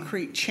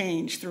concrete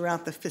change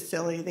throughout the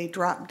facility. They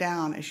drop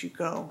down as you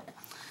go.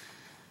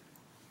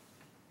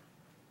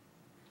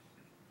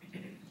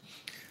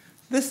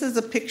 This is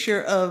a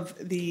picture of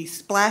the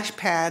splash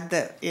pad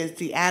that is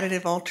the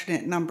additive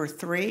alternate number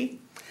 3.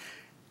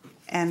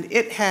 And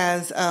it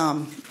has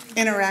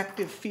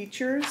interactive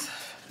features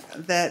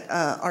that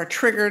are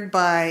triggered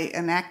by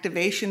an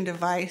activation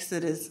device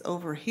that is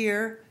over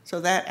here.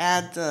 So that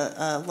adds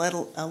a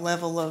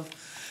level of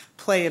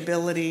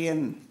playability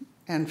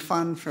and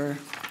fun for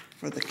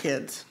the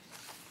kids.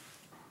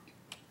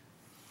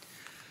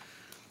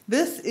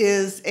 This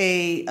is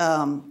a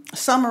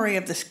summary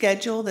of the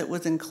schedule that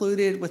was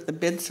included with the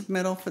bid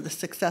submittal for the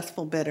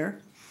successful bidder.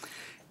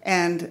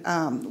 And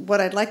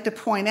what I'd like to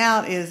point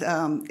out is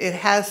it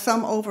has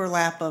some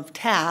overlap of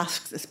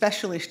tasks,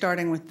 especially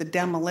starting with the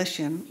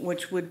demolition,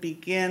 which would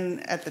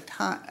begin at the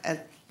time as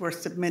we're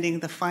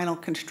submitting the final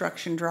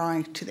construction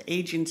drawings to the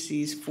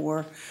agencies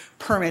for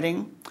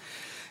permitting.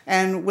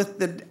 And with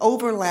the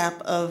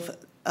overlap of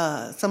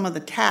some of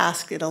the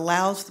tasks, it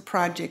allows the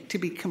project to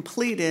be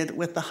completed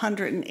with the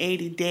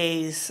 180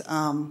 days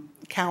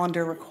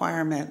calendar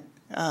requirement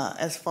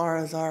as far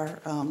as our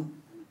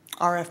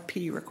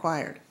RFP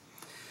required.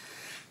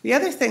 The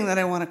other thing that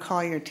I want to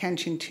call your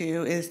attention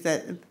to is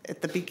that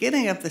at the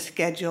beginning of the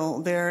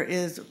schedule, there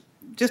is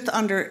just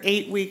under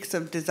 8 weeks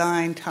of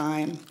design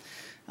time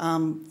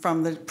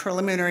from the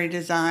preliminary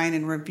design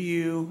and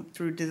review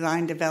through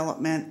design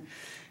development.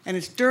 And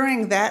it's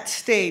during that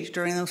stage,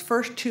 during those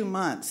first 2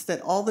 months,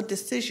 that all the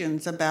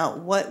decisions about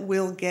what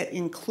will get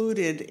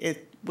included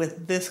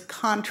with this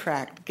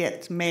contract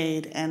gets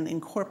made and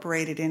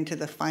incorporated into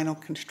the final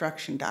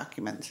construction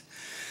documents.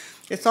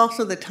 It's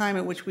also the time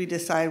at which we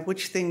decide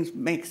which things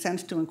make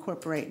sense to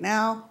incorporate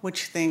now,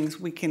 which things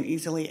we can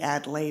easily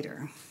add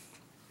later.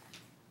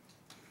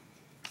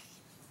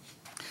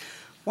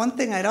 One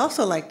thing I'd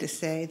also like to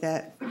say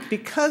that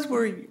because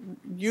we're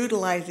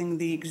utilizing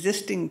the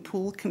existing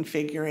pool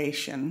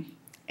configuration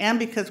and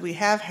because we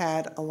have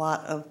had a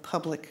lot of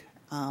public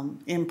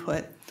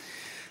input,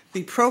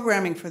 the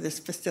programming for this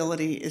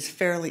facility is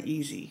fairly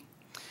easy.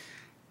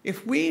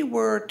 If we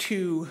were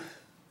to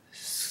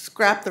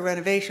scrap the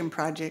renovation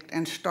project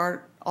and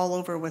start all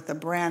over with a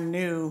brand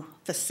new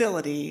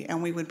facility,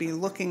 and we would be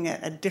looking at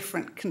a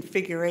different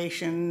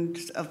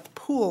configurations of the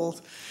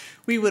pools,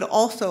 we would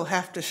also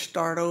have to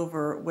start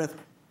over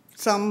with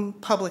some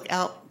public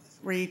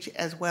outreach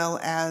as well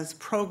as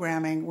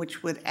programming,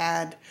 which would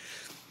add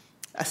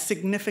a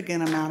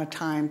significant amount of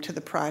time to the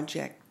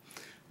project.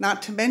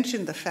 Not to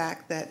mention the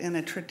fact that in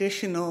a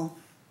traditional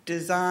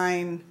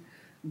design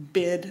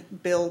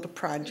build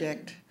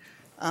project,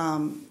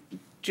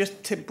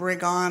 just to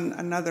bring on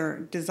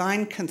another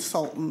design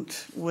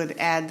consultant would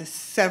add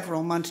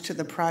several months to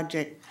the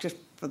project just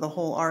for the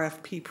whole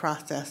RFP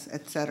process,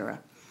 et cetera.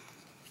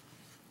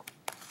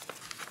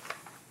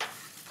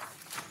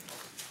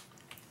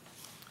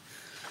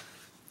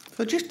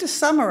 So just to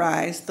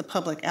summarize the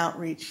public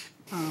outreach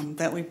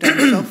that we've done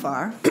so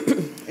far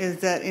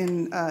is that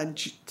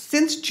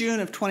since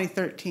June of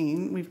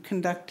 2013, we've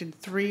conducted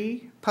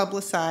 3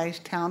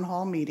 publicized town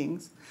hall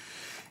meetings,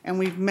 and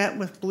we've met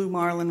with Blue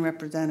Marlin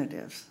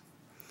representatives.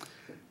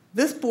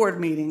 This board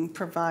meeting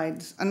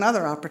provides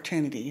another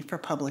opportunity for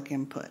public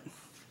input.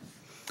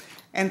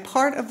 And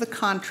part of the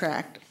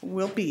contract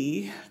will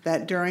be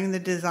that during the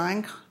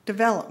design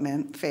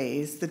development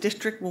phase, the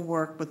district will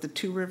work with the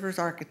Two Rivers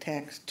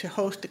architects to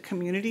host a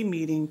community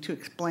meeting to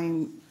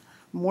explain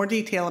more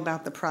detail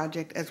about the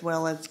project as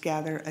well as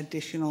gather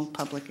additional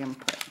public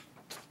input.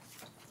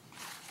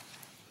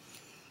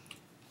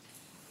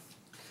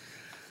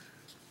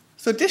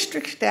 So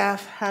district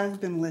staff has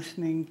been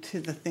listening to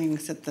the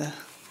things that the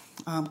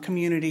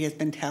community has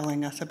been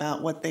telling us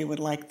about what they would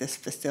like this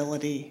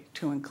facility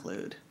to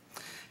include.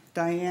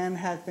 Diane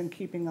has been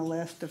keeping a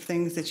list of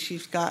things that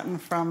she's gotten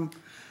from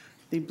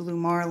the Blue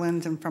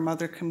Marlins and from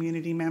other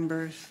community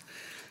members.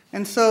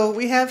 And so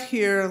we have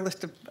here a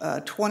list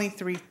of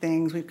 23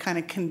 things. We've kind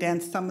of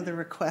condensed. Some of the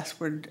requests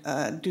were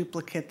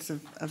duplicates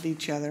of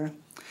each other.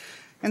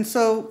 And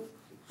so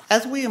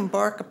as we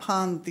embark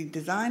upon the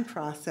design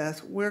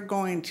process, we're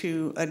going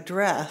to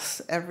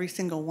address every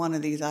single one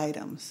of these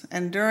items.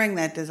 And during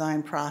that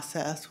design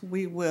process,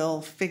 we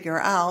will figure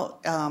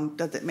out,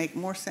 does it make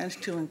more sense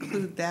to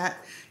include that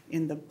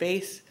in the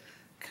base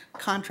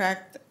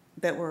contract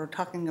that we're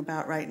talking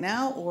about right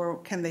now, or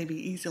can they be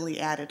easily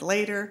added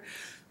later?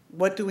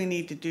 What do we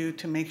need to do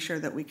to make sure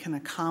that we can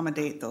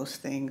accommodate those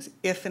things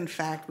if, in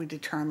fact, we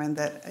determine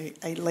that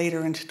a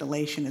later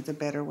installation is a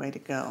better way to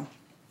go?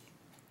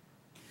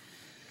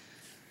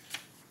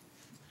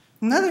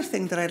 Another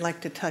thing that I'd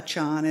like to touch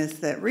on is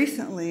that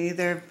recently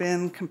there have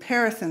been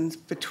comparisons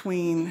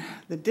between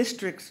the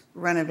district's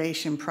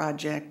renovation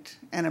project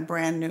and a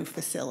brand new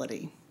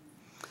facility.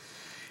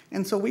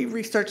 And so we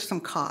researched some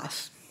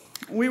costs.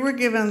 We were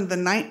given the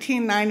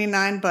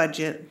 1999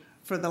 budget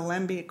for the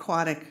Lemby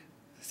Aquatic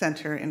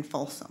Center in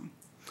Folsom.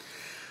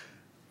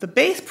 The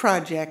base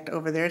project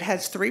over there, it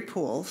has 3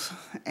 pools,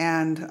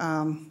 and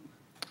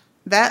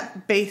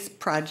that base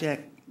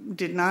project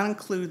did not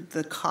include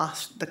the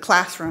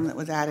classroom that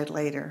was added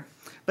later,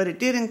 but it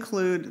did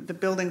include the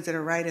buildings that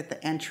are right at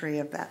the entry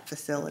of that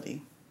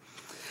facility.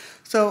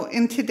 So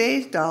in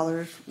today's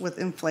dollars, with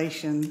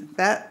inflation,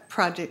 that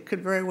project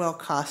could very well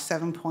cost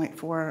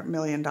 $7.4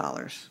 million.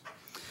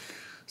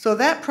 So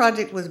that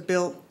project was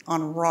built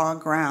on raw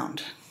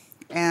ground.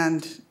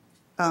 And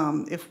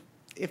if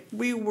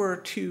we were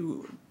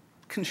to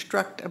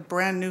construct a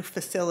brand new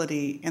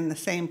facility in the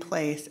same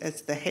place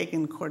as the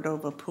Hagen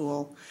Cordova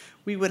pool,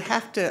 we would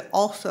have to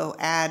also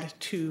add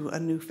to a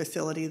new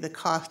facility the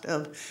cost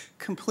of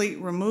complete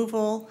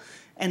removal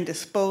and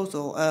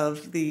disposal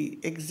of the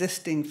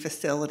existing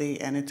facility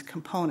and its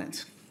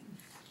components.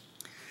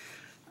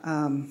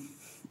 And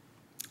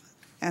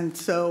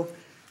so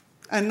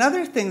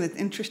another thing that's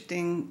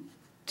interesting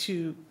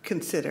to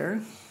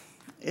consider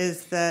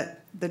is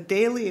that the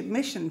daily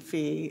admission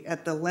fee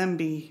at the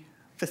Lemby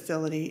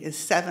facility is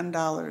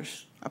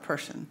 $7 a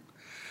person.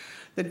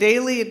 The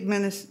daily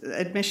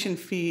admission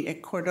fee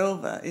at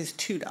Cordova is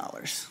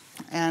 $2.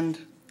 And,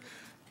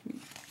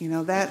 you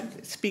know,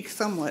 that speaks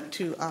somewhat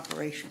to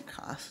operation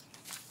costs.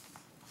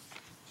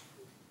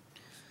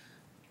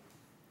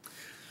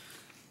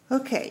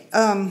 Okay.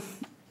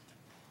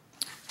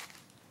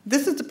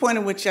 This is the point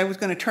at which I was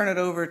going to turn it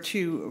over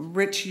to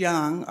Rich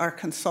Young, our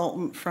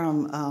consultant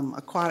from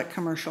Aquatic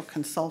Commercial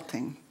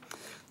Consulting.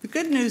 The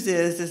good news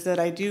is that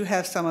I do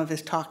have some of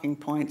his talking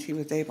points he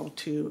was able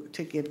to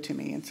give to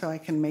me, and so I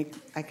can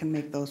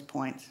make those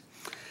points.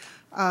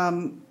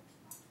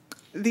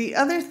 The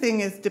other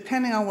thing is,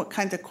 depending on what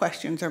kinds of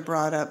questions are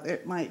brought up,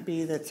 it might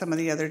be that some of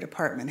the other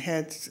department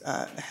heads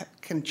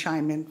can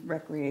chime in.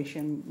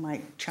 Recreation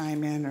might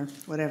chime in or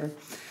whatever.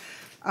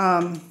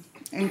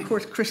 And of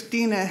course,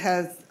 Christina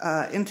has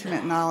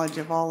intimate knowledge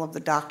of all of the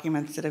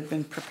documents that have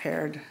been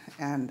prepared,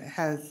 and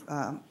has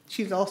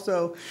she's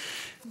also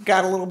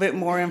got a little bit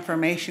more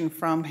information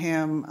from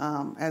him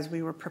as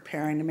we were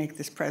preparing to make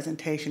this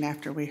presentation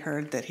after we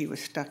heard that he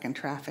was stuck in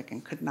traffic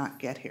and could not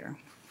get here.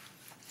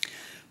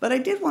 But I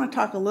did want to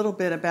talk a little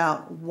bit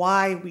about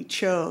why we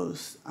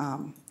chose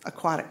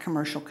Aquatic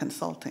Commercial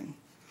Consulting.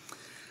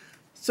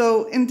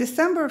 So in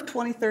December of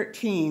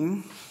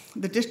 2013,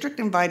 the district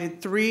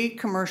invited 3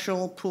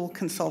 commercial pool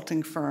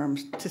consulting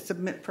firms to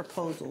submit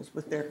proposals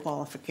with their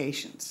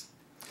qualifications: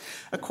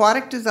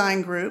 Aquatic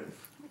Design Group,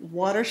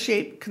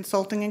 Watershape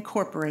Consulting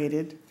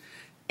Incorporated,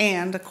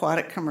 and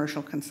Aquatic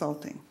Commercial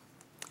Consulting.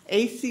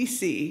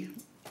 ACC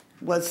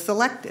was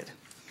selected.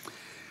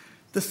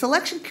 The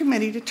selection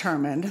committee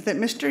determined that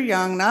Mr.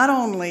 Young not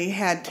only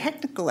had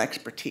technical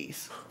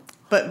expertise,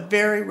 but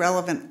very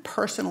relevant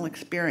personal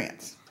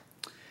experience.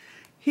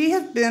 He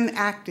has been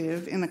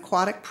active in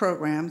aquatic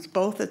programs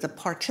both as a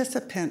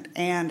participant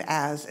and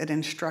as an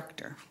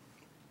instructor.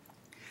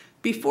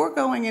 Before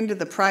going into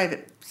the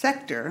private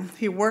sector,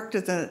 he worked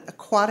as an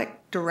aquatic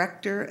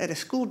director at a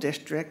school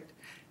district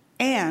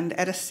and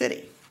at a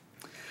city.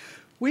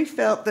 We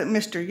felt that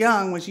Mr.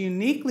 Young was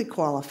uniquely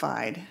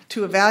qualified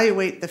to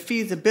evaluate the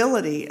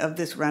feasibility of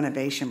this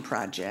renovation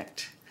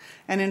project.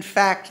 And in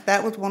fact,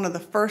 that was one of the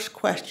first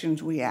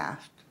questions we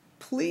asked.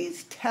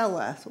 Please tell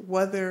us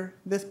whether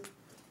this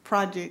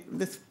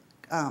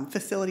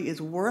facility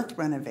is worth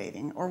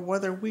renovating or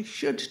whether we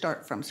should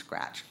start from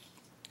scratch.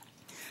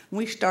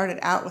 We started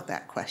out with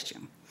that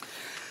question.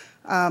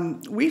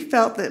 We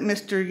felt that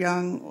Mr.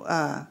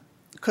 Young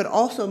could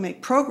also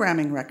make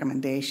programming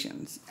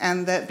recommendations,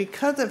 and that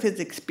because of his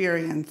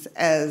experience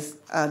as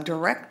a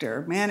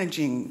director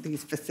managing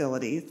these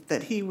facilities,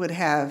 that he would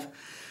have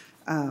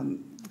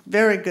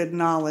very good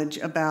knowledge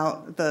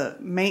about the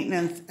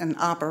maintenance and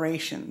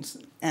operations,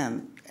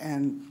 and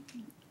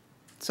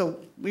so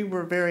we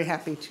were very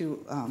happy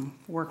to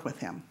work with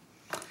him.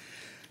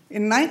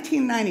 In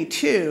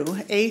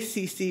 1992,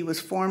 ACC was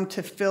formed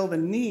to fill the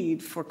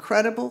need for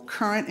credible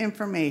current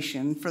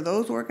information for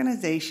those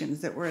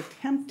organizations that were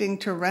attempting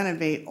to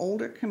renovate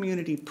older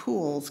community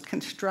pools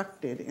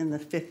constructed in the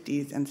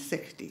 50s and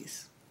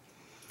 60s.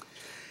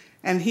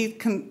 And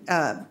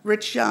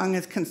Rich Young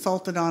has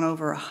consulted on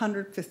over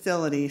 100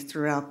 facilities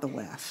throughout the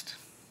West.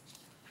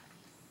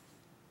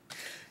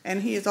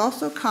 And he is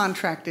also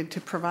contracted to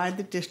provide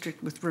the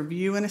district with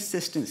review and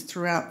assistance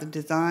throughout the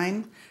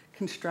design,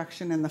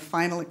 construction, and the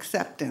final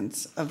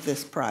acceptance of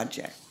this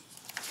project.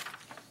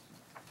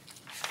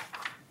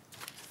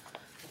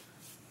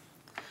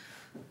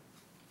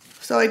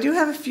 So I do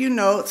have a few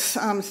notes.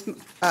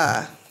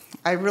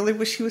 I really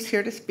wish he was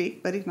here to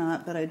speak, but he's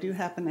not. But I do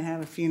happen to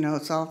have a few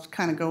notes. I'll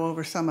kind of go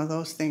over some of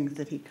those things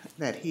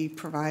that he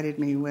provided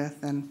me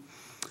with, and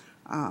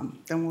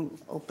then we'll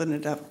open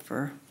it up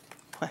for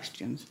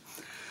questions.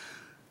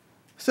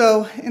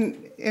 So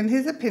in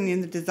his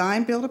opinion, the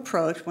design-build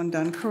approach, when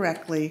done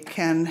correctly,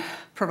 can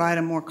provide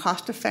a more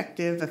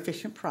cost-effective,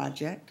 efficient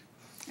project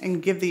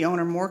and give the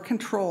owner more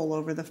control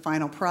over the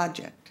final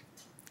project.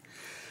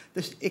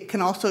 It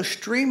can also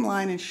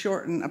streamline and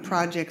shorten a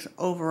project's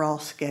overall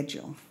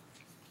schedule.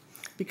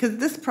 Because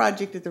this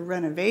project is a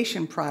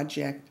renovation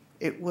project,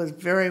 it was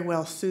very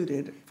well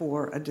suited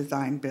for a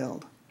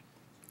design-build.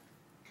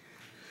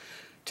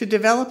 To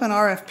develop an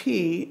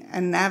RFP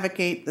and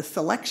navigate the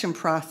selection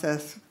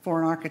process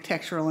for an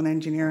architectural and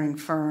engineering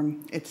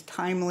firm, it's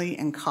timely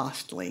and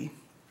costly.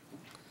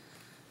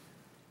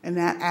 And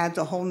that adds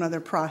a whole nother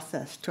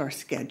process to our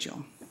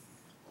schedule.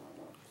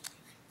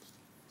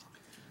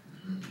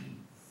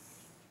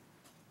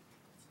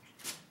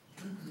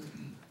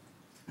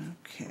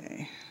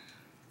 Okay.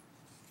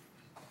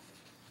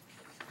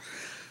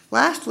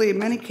 Lastly, in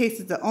many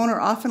cases, the owner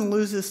often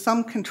loses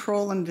some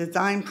control in the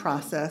design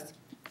process,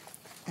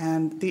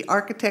 and the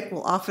architect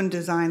will often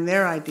design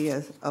their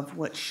ideas of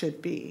what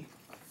should be.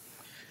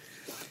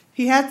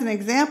 He has an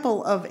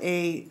example of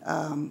a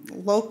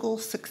local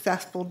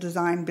successful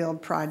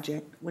design-build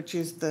project, which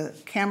is the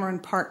Cameron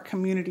Park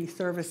Community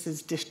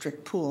Services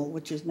District pool,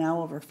 which is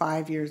now over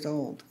 5 years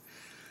old.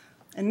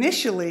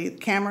 Initially,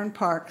 Cameron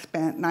Park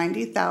spent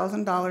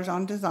 $90,000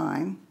 on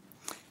design,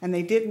 and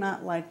they did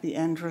not like the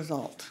end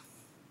result.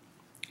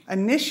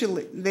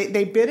 Initially,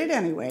 they bid it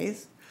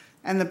anyways,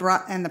 and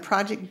the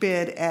project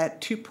bid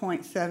at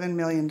 $2.7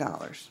 million.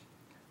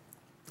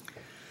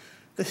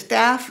 The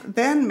staff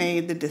then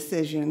made the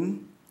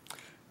decision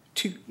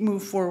to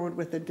move forward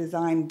with a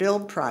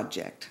design-build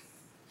project.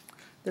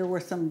 There were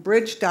some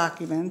bridge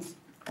documents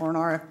or an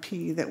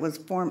RFP that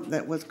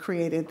was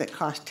created that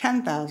cost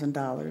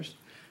 $10,000,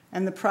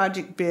 and the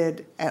project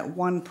bid at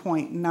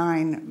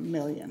 $1.9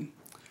 million.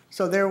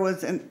 So there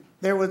was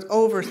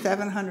over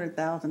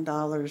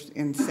 $700,000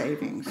 in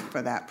savings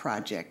for that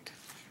project.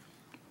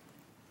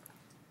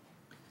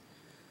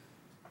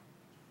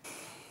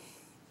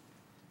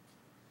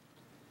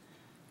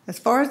 As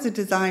far as the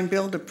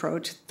design-build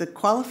approach, the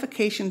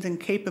qualifications and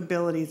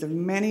capabilities of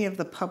many of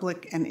the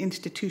public and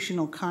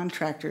institutional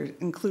contractors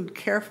include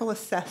careful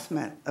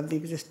assessment of the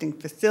existing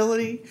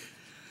facility,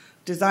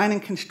 design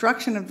and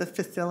construction of the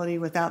facility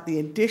without the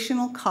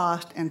additional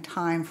cost and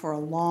time for a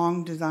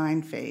long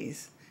design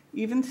phase.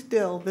 Even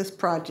still, this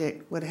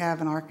project would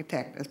have an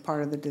architect as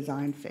part of the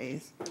design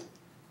phase.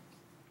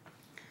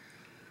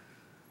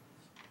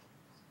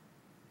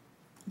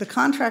 The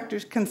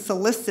contractors can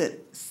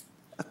solicit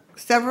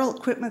several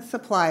equipment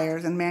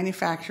suppliers and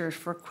manufacturers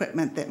for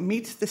equipment that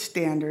meets the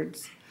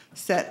standards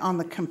set on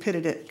the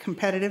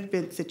competitive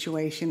bid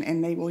situation,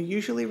 and they will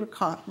usually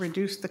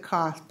reduce the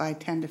cost by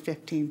 10 to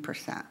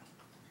 15%.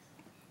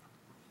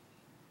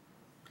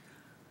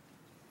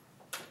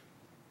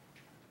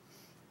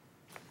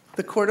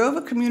 The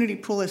Cordova Community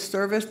Pool has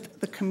serviced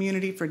the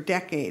community for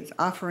decades,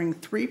 offering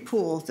 3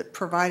 pools that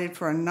provided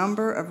for a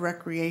number of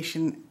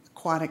recreation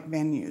aquatic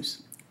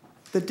venues.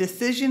 The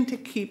decision to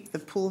keep the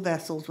pool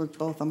vessels was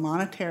both a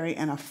monetary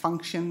and a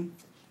function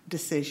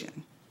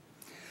decision.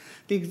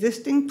 The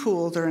existing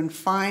pools are in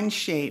fine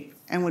shape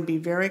and would be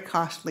very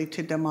costly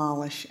to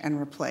demolish and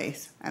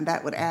replace, and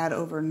that would add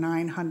over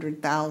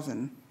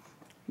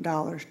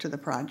 $900,000 to the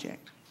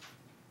project.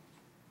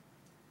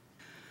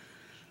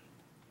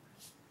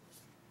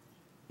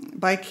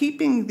 By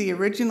keeping the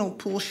original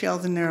pool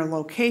shells in their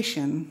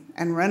location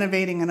and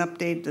renovating and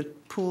updating the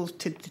pools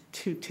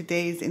to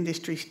today's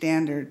industry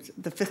standards,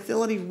 the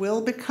facility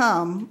will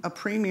become a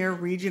premier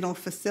regional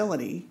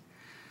facility,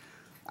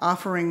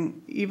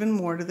 offering even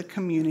more to the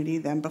community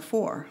than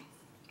before.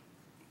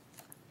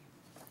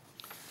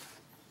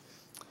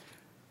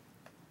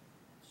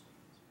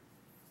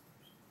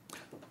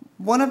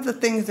 One of the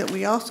things that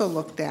we also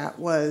looked at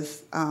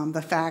was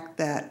the fact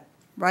that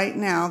right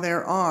now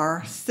there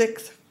are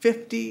 6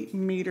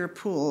 50-meter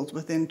pools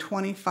within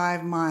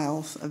 25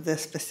 miles of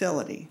this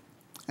facility.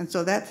 And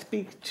so that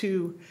speaks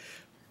to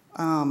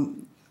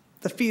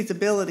the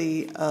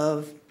feasibility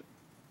of,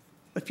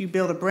 if you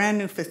build a brand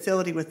new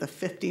facility with a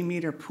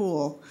 50-meter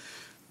pool,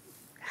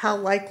 how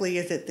likely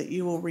is it that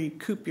you will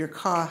recoup your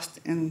cost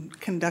in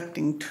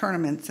conducting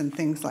tournaments and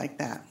things like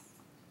that?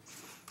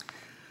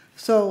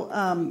 So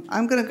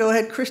I'm going to go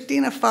ahead.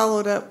 Christina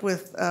followed up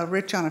with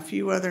Rich on a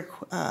few other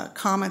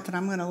comments, and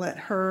I'm going to let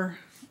her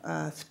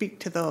speak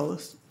to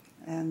those,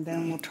 and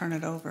then we'll turn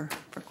it over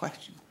for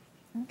questions.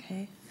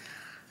 Okay.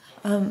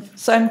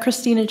 So I'm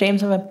Christina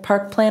James. I'm a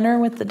park planner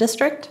with the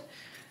district.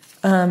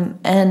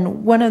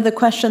 And one of the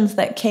questions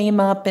that came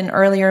up in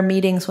earlier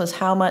meetings was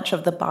how much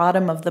of the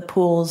bottom of the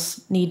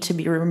pools need to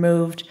be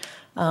removed.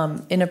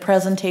 In a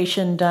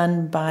presentation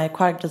done by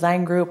Aquatic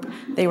Design Group,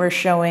 they were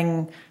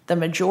showing the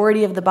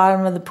majority of the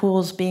bottom of the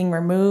pools being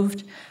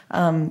removed.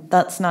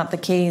 That's not the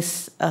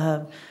case.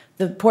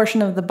 The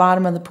portion of the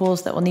bottom of the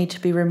pools that will need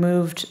to be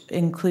removed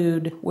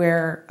include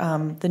where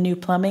the new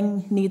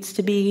plumbing needs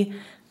to be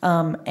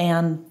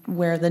and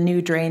where the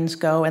new drains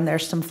go, and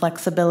there's some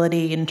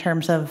flexibility in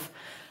terms of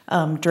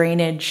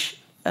drainage,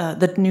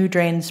 the new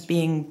drains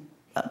being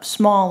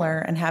smaller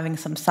and having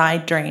some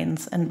side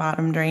drains and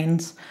bottom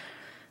drains.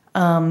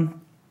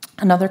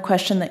 Another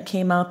question that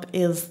came up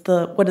is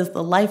what is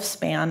the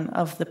lifespan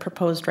of the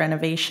proposed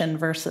renovation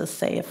versus,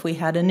 say, if we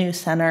had a new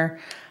center?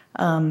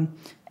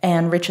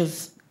 And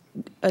Rich's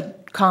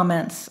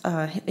comments,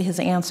 his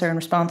answer in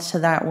response to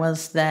that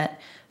was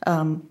that,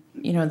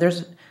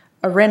 there's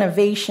a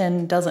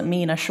renovation doesn't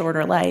mean a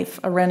shorter life.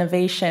 A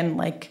renovation,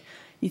 like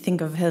you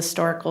think of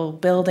historical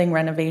building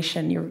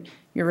renovation,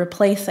 you're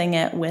replacing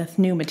it with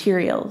new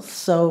materials.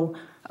 So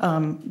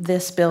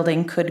this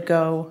building could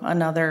go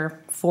another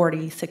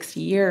 40, 60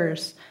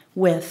 years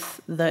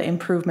with the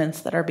improvements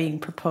that are being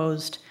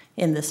proposed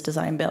in this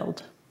design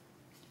build.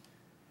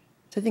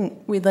 So I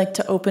think we'd like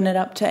to open it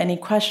up to any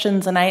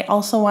questions. And I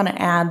also want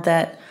to add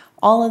that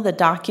all of the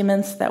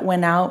documents that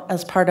went out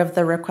as part of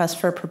the request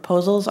for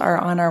proposals are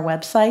on our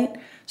website.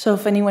 So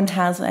if anyone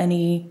has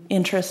any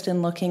interest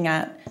in looking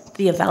at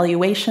the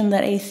evaluation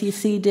that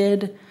ACC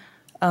did,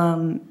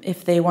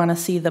 if they want to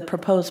see the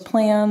proposed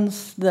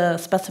plans, the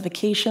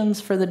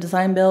specifications for the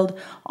design build,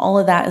 all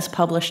of that is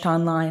published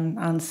online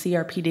on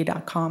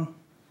crpd.com.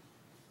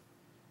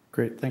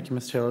 Great. Thank you,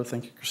 Ms. Taylor.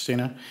 Thank you,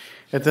 Christina.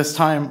 At this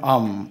time,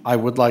 I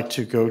would like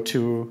to go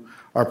to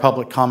our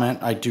public comment.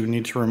 I do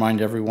need to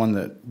remind everyone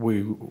that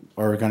we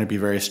are going to be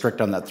very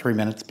strict on that 3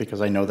 minutes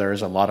because I know there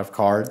is a lot of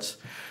cards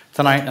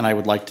tonight, and I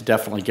would like to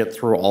definitely get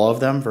through all of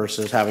them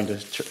versus having to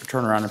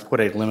turn around and put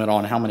a limit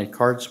on how many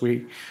cards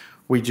we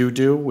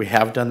do. We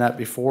have done that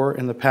before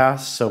in the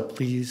past, so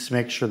please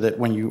make sure that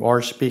when you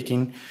are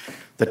speaking,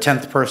 the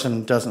 10th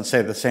person doesn't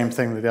say the same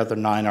thing that the other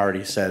 9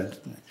 already said.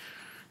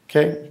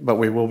 Okay, but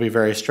we will be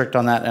very strict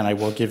on that, and I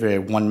will give you a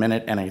 1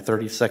 minute and a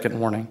 30-second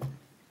warning.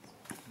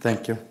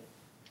 Thank you.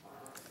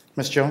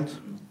 Ms. Jones?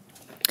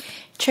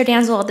 Chair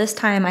Danzel, at this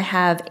time I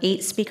have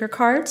 8 speaker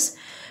cards.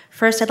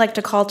 First, I'd like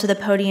to call to the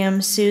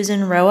podium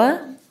Susan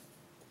Roa.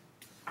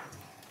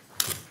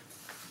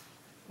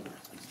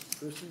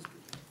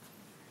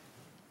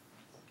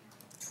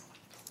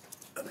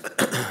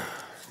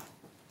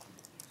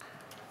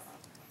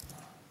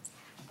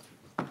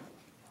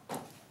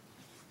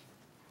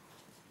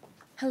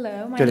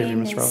 Hello, my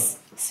name is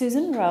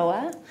Susan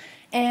Roa,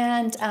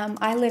 and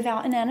I live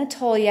out in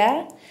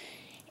Anatolia.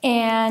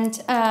 And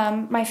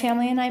my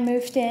family and I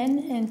moved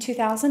in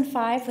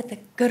 2005 with the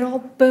good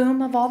old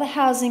boom of all the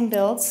housing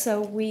builds.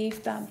 So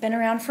we've been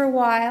around for a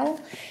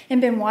while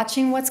and been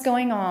watching what's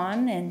going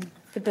on in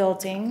the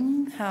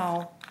building,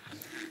 how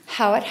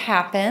it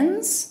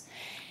happens.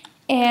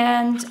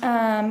 And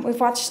we've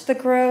watched the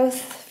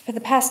growth for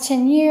the past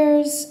 10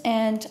 years,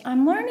 and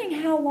I'm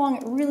learning how long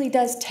it really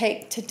does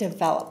take to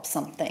develop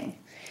something.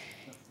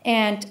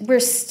 And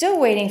we're still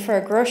waiting for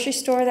a grocery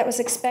store that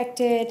was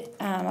expected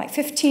like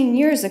 15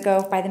 years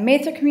ago by the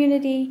Mather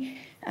community.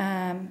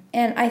 And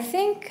I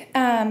think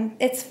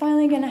it's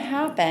finally going to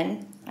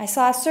happen. I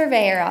saw a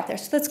surveyor out there,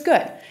 so that's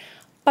good.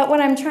 But what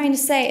I'm trying to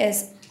say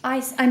is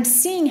I'm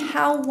seeing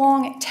how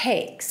long it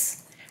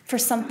takes for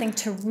something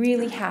to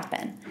really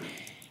happen.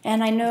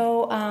 And I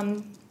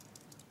know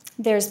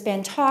there's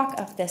been talk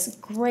of this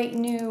great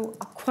new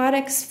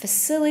aquatics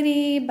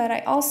facility, but I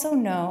also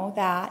know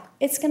that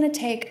it's going to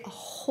take a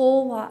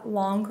whole lot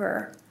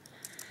longer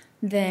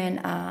than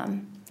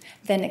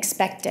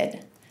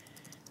expected.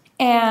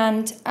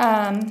 And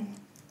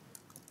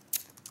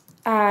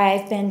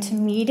I've been to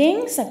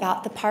meetings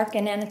about the park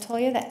in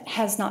Anatolia that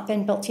has not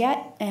been built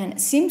yet, and it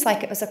seems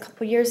like it was a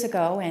couple years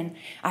ago, and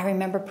I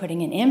remember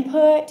putting in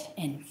input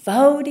and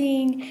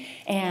voting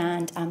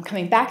and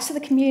coming back to the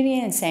community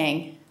and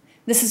saying,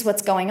 this is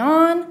what's going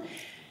on,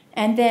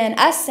 and then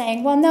us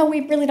saying, well, no,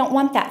 we really don't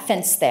want that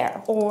fence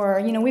there,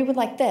 or, we would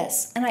like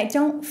this. And I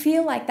don't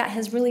feel like that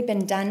has really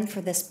been done for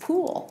this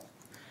pool.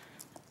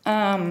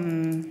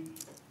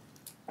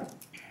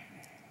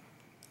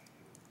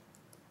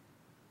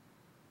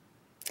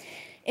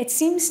 it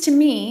seems to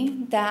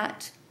me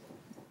that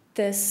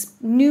this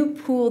new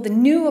pool, the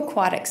new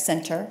aquatic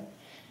center,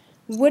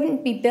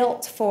 wouldn't be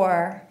built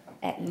for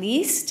at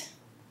least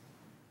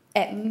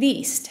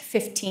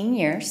 15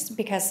 years,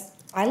 because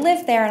I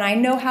live there and I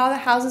know how the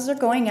houses are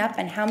going up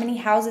and how many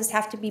houses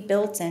have to be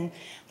built and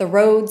the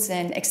roads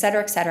and et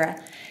cetera, et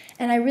cetera.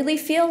 And I really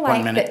feel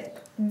like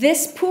that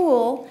this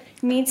pool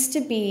needs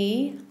to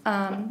be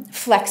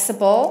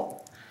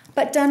flexible,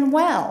 but done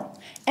well.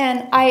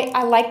 And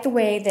I like the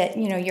way that,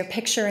 you know, your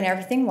picture and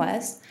everything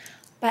was,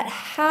 but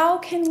how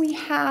can we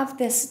have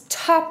this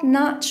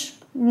top-notch,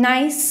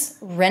 nice,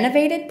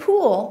 renovated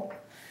pool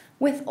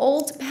with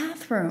old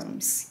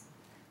bathrooms?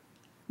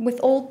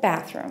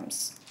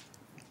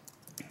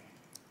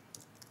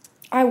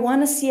 I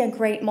want to see a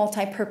great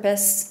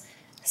multi-purpose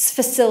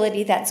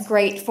facility that's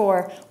great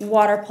for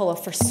water polo,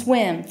 for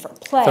swim, for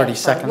play, 30 for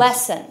seconds.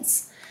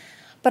 lessons.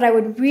 But I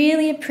would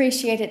really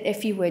appreciate it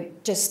if you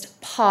would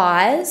just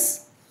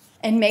pause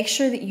and make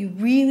sure that you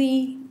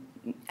really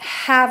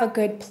have a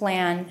good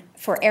plan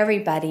for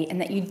everybody and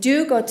that you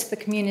do go to the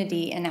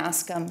community and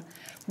ask them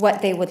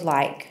what they would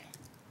like.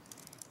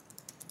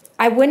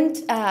 I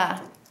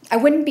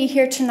wouldn't be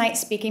here tonight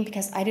speaking,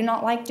 because I do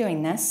not like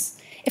doing this,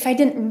 if I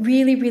didn't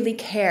really, really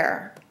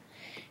care.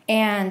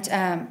 And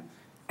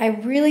I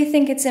really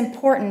think it's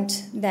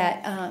important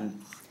that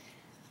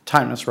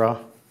Time, Ms.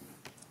 Rowe.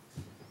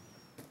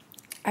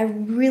 I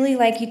really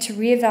like you to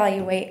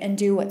reevaluate and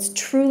do what's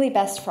truly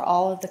best for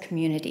all of the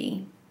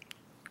community.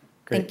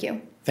 Great. Thank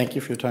you. Thank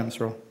you for your time, Ms.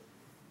 Rowe.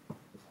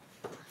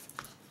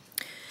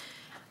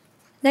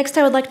 Next,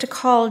 I would like to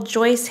call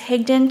Joyce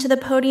Higdon to the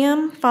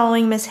podium.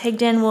 Following Ms.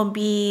 Higdon will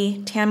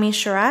be Tammy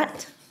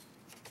Surratt.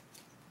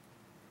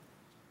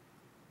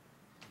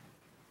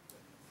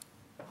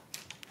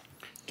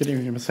 Good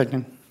evening, Ms.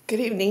 Higdon.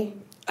 Good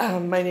evening.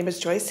 My name is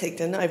Joyce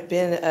Higdon. I've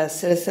been a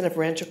citizen of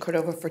Rancho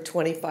Cordova for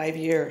 25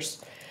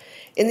 years.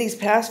 In these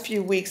past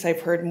few weeks,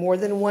 I've heard more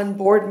than one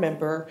board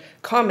member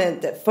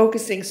comment that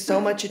focusing so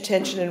much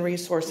attention and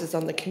resources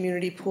on the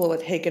community pool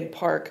at Hagen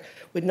Park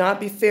would not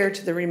be fair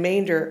to the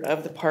remainder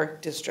of the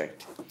park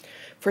district.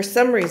 For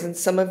some reason,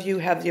 some of you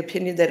have the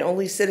opinion that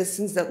only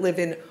citizens that live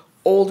in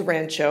Old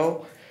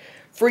Rancho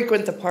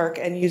frequent the park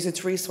and use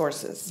its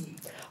resources.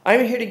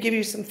 I'm here to give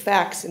you some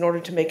facts in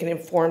order to make an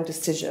informed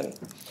decision.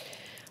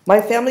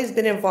 My family's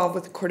been involved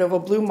with the Cordova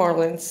Blue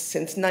Marlins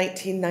since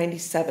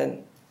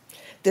 1997.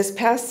 This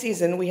past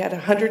season, we had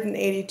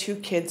 182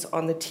 kids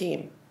on the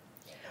team.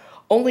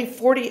 Only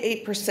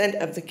 48%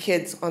 of the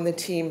kids on the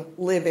team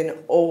live in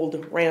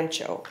Old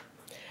Rancho.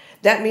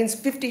 That means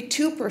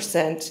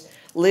 52%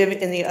 live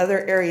in the other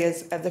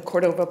areas of the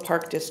Cordova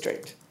Park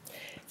District.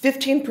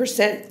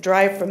 15%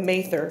 drive from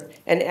Mather,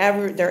 and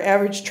their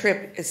average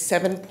trip is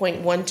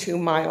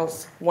 7.12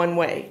 miles one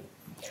way.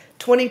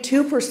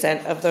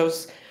 22% of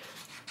those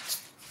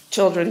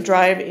children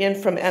drive in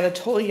from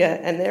Anatolia,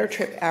 and their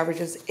trip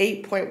averages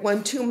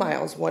 8.12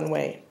 miles one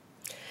way.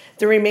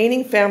 The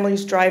remaining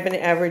families drive an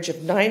average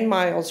of 9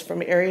 miles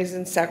from areas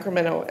in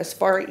Sacramento as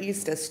far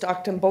east as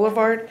Stockton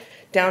Boulevard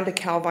down to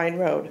Calvine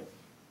Road.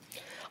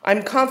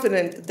 I'm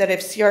confident that if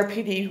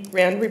CRPD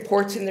ran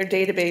reports in their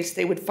database,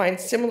 they would find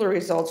similar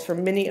results for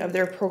many of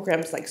their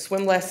programs like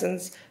swim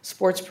lessons,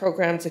 sports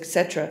programs,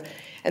 etc.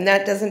 And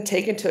that doesn't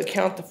take into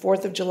account the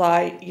 4th of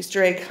July,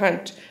 Easter egg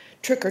hunt,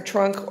 trick or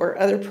trunk, or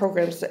other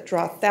programs that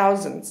draw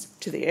thousands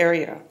to the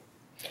area.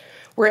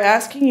 We're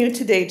asking you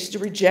today to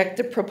reject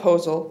the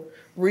proposal,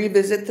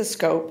 revisit the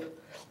scope,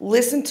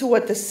 listen to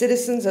what the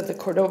citizens of the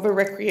Cordova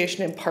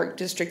Recreation and Park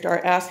District are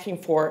asking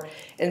for,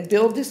 and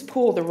build this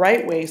pool the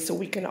right way so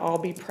we can all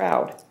be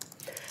proud.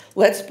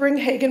 Let's bring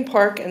Hagen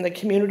Park and the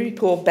community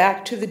pool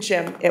back to the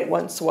gem it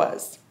once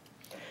was.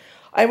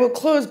 I will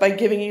close by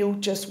giving you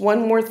just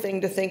one more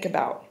thing to think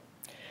about.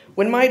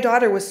 When my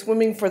daughter was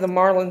swimming for the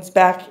Marlins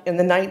back in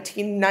the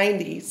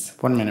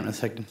 1990s, 1 minute,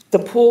 Ms. Higdon. the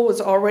pool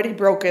was already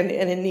broken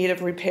and in need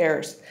of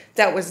repairs.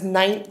 That was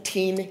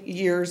 19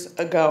 years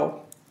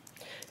ago.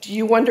 Do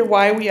you wonder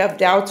why we have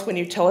doubts when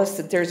you tell us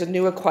that there's a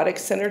new aquatic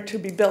center to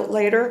be built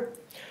later,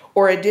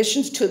 or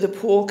additions to the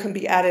pool can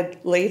be added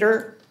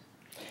later?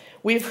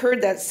 We've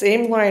heard that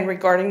same line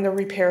regarding the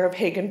repair of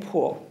Hagen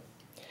Pool.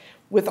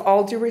 With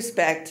all due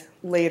respect,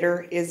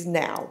 later is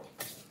now.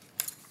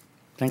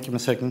 Thank you,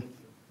 Ms. Higdon.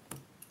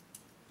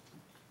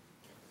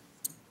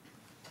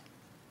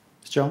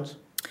 Ms. Jones?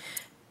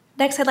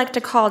 Next, I'd like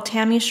to call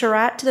Tammy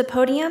Surratt to the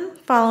podium.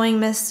 Following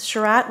Ms.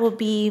 Surratt will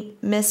be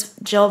Ms.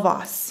 Jill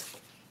Voss.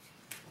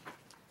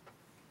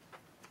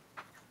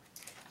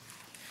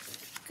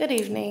 Good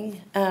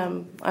evening.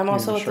 I'm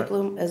also with the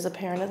Blue, as a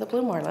parent of the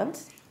Blue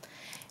Marlins.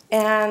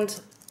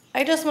 And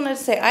I just wanted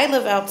to say, I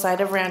live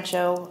outside of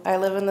Rancho. I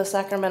live in the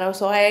Sacramento,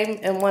 so I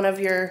am one of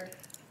your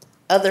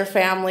other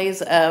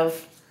families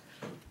of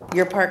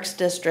your Parks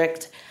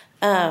District.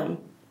 And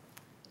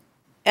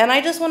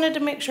I just wanted to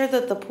make sure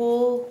that the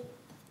pool,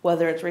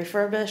 whether it's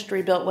refurbished,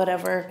 rebuilt,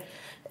 whatever,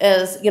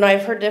 is, you know,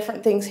 I've heard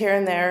different things here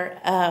and there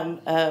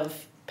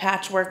of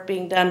patchwork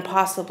being done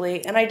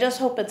possibly, and I just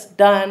hope it's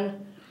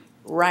done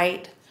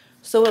right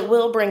So it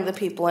will bring the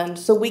people in.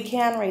 So we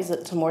can raise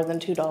it to more than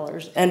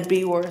 $2 and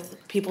be worth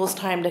people's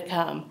time to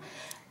come.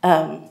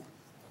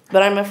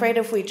 But I'm afraid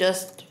if we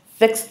just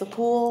fix the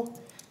pool,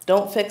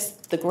 don't fix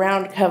the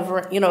ground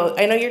cover, I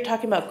know you're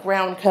talking about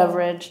ground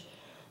coverage,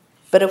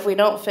 but if we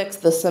don't fix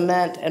the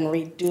cement and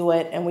redo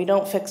it and we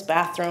don't fix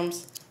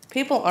bathrooms,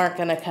 people aren't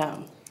going to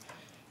come.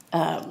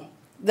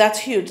 That's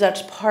huge.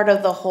 That's part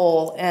of the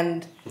whole.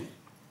 And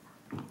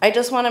I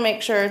just want to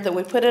make sure that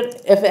we put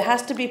it, if it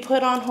has to be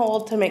put on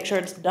hold to make sure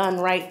it's done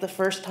right the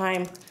first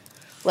time,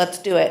 let's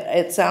do it.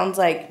 It sounds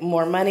like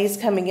more money's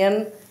coming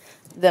in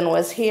than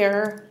was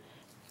here.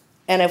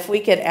 And if we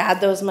could add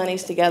those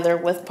monies together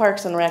with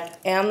Parks and Rec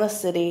and the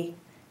city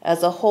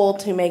as a whole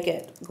to make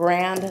it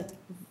grand,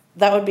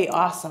 that would be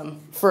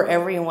awesome for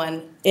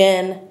everyone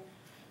in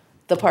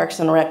the Parks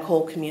and Rec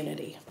whole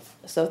community.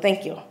 So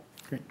thank you.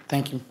 Great,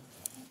 thank you.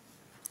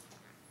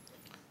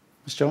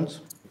 Ms. Jones?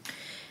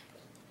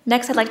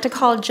 Next, I'd like to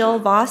call Jill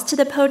Voss to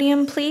the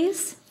podium,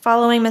 please.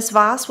 Following Ms.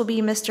 Voss will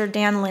be Mr.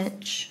 Dan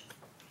Lynch.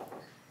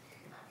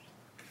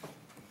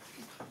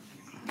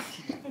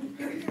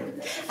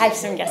 I have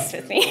some guests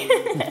with me.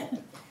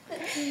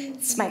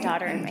 It's my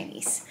daughter and my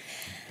niece.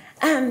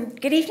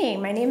 Good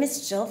evening. My name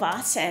is Jill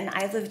Voss, and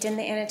I lived in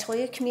the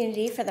Anatolia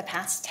community for the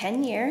past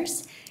 10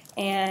 years.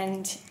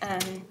 And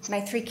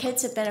my 3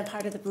 kids have been a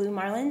part of the Blue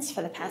Marlins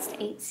for the past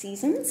 8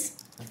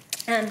 seasons.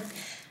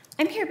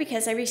 I'm here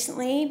because I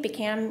recently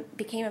became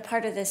a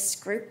part of this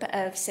group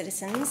of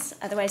citizens,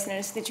 otherwise known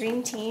as the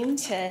Dream Team,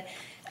 to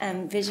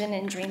vision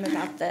and dream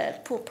about the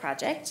pool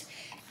project.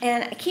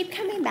 And I keep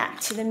coming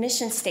back to the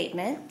mission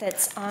statement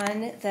that's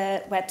on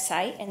the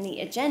website and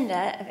the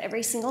agenda of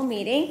every single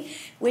meeting,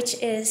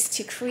 which is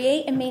to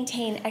create and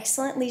maintain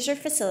excellent leisure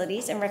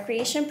facilities and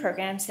recreation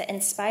programs that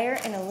inspire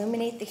and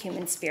illuminate the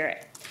human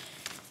spirit.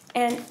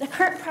 And the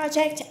current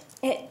project,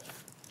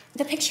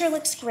 the picture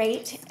looks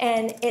great,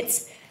 and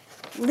it's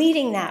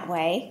leading that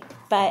way,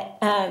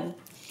 but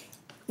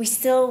we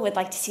still would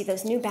like to see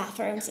those new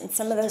bathrooms and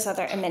some of those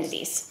other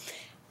amenities.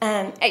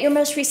 At your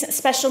most recent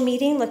special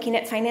meeting looking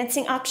at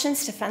financing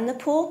options to fund the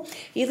pool,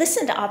 you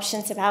listened to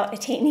options about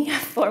attaining a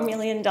 $4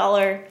 million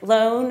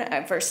loan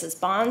versus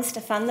bonds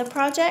to fund the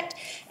project,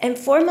 and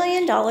 $4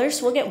 million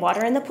will get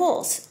water in the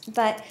pools,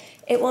 but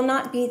it will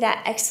not be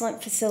that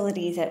excellent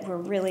facility that we're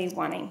really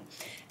wanting.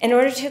 In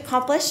order to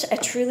accomplish a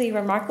truly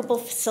remarkable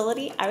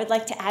facility, I would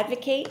like to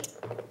advocate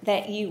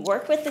that you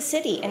work with the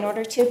city in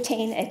order to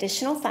obtain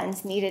additional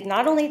funds needed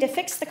not only to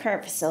fix the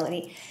current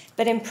facility,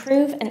 but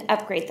improve and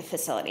upgrade the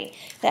facility.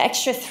 The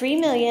extra $3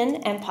 million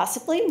and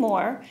possibly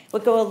more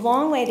would go a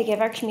long way to give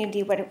our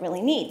community what it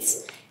really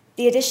needs.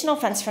 The additional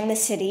funds from the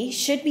city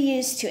should be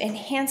used to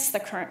enhance the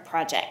current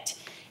project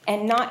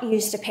and not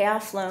used to pay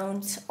off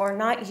loans or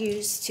not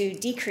used to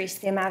decrease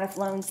the amount of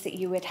loans that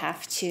you would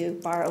have to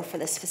borrow for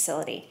this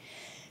facility.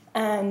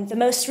 The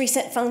most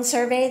recent phone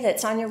survey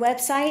that's on your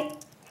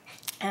website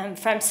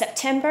from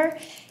September,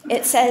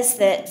 it says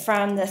that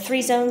from the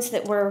 3 zones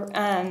that were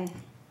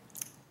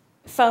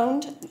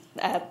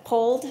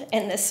polled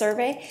in this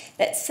survey,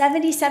 that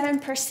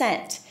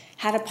 77%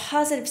 had a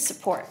positive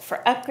support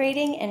for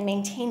upgrading and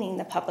maintaining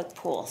the public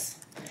pools.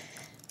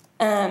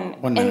 1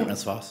 minute,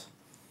 Ms. Voss.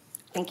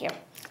 Thank you.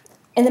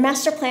 In the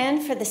master plan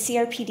for the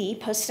CRPD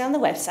posted on the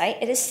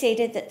website, it is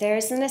stated that there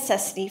is a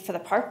necessity for the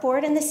park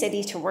board and the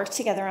city to work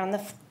together on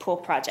the pool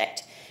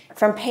project.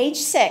 From page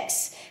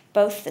 6,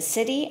 both the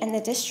city and the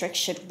district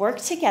should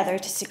work together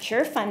to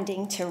secure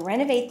funding to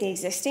renovate the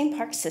existing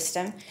park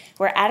system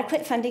where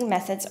adequate funding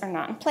methods are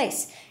not in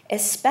place,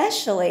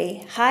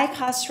 especially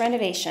high-cost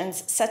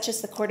renovations such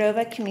as the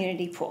Cordova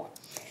community pool.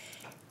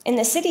 In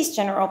the city's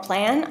general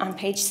plan, on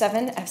page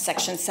 7 of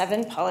section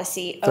 7,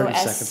 policy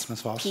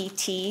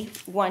OSPT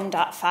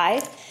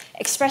 1.5,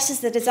 expresses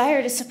the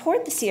desire to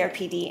support the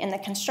CRPD in the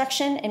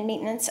construction and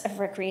maintenance of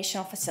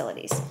recreational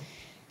facilities.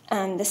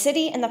 The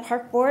city and the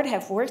park board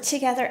have worked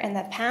together in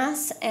the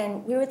past,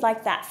 and we would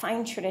like that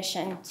fine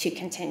tradition to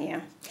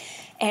continue.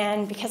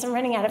 And because I'm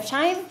running out of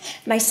time,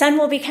 my son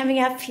will be coming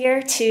up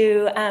here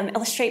to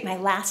illustrate my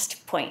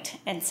last point.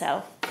 And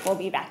so we'll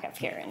be back up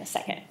here in a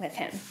second with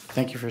him.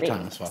 Thank you for your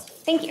time, Ms. Voss.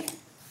 Thank you.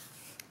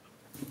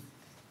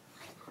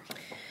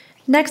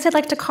 Next, I'd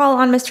like to call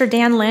on Mr.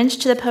 Dan Lynch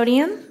to the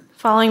podium.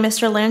 Following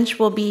Mr. Lynch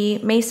will be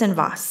Mason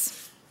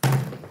Voss.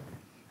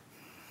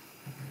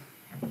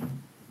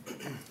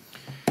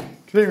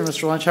 Good evening,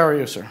 Mr. Lynch. How are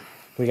you, sir?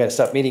 We got to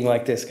stop meeting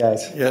like this,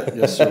 guys. Yeah,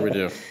 yes, sir, we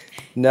do.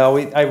 No,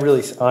 I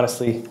really,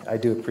 honestly, I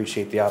do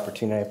appreciate the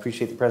opportunity. I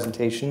appreciate the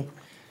presentation.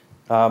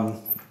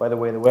 By the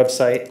way, the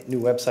website, new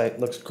website,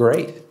 looks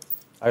great.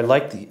 I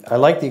like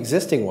the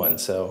existing one,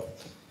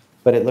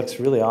 but it looks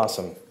really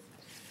awesome.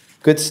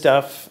 Good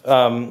stuff.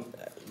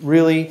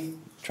 Really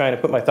trying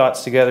to put my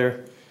thoughts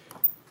together.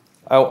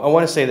 I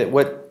want to say that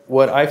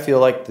what I feel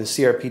like the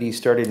CRPD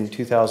started in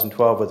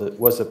 2012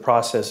 was the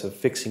process of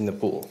fixing the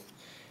pool.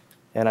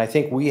 And I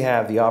think we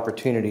have the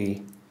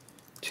opportunity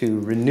to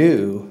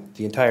renew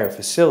the entire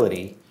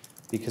facility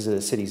because of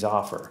the city's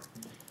offer.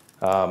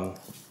 And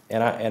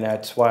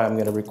that's why I'm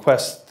going to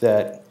request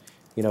that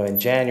in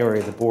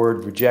January, the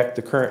board reject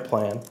the current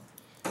plan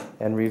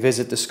and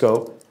revisit the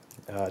scope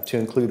to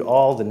include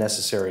all the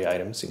necessary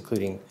items,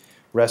 including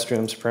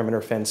restrooms,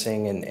 perimeter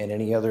fencing, and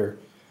any other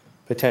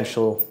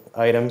potential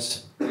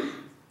items.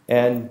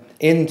 And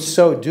in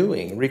so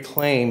doing,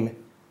 reclaim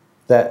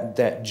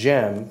that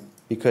gem,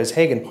 because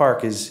Hagan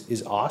Park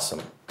is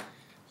awesome,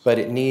 but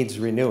it needs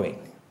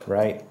renewing,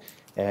 right?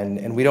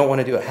 And we don't want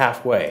to do it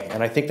halfway.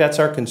 And I think that's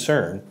our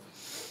concern.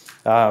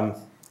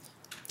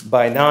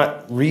 By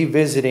not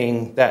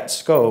revisiting that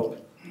scope,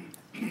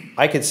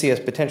 I could see us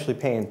potentially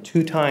paying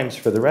 2 times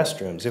for the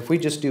restrooms. If we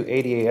just do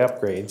ADA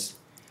upgrades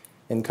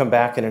and come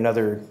back in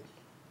another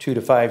 2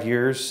 to 5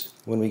 years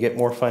when we get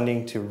more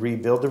funding to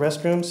rebuild the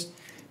restrooms,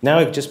 now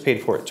we've just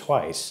paid for it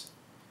twice.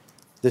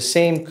 The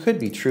same could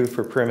be true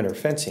for perimeter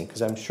fencing,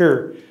 because I'm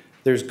sure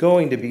there's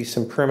going to be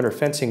some perimeter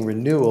fencing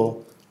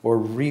renewal or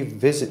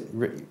revisions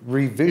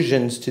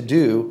to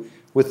do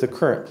with the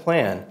current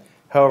plan.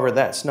 However,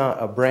 that's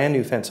not a brand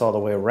new fence all the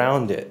way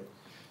around it.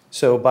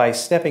 So by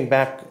stepping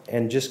back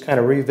and just kind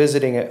of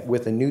revisiting it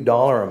with a new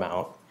dollar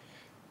amount,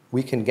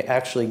 we can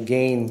actually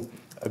gain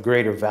a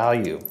greater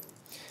value.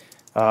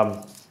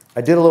 I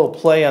did a little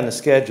play on the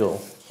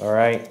schedule, all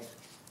right?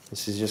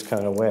 This is just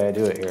kind of the way I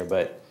do it here,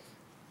 but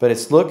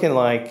it's looking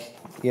like,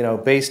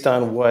 based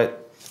on what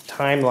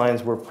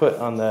timelines were put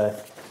on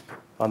the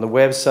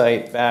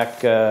website back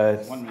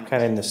kind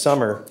of in the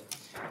summer,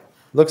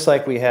 looks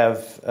like we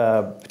have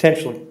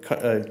potential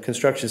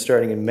construction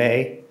starting in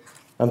May.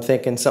 I'm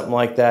thinking something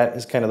like that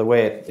is kind of the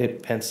way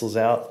it pencils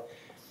out.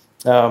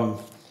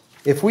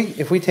 If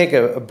we take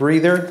a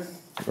breather,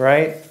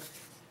 right,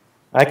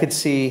 I could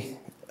see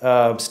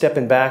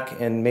stepping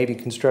back and maybe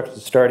construction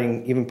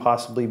starting even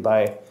possibly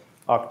by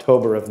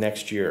October of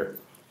next year.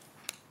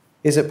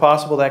 Is it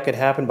possible that could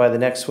happen by the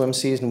next swim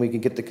season? We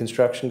could get the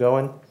construction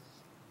going?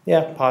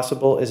 Yeah,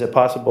 possible. Is it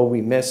possible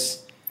we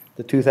miss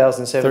the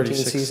 2017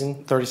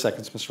 season? 30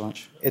 seconds, Mr.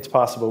 Lynch. It's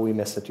possible we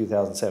miss the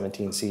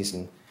 2017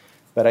 season.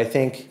 But I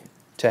think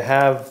to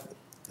have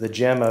the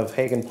gem of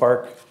Hagan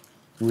Park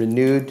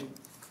renewed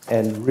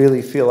and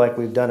really feel like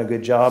we've done a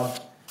good job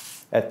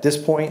at this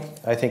point,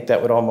 I think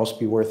that would almost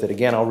be worth it.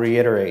 Again, I'll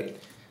reiterate.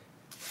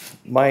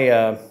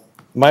 My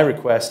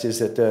request is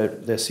that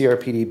the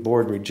CRPD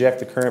board reject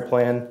the current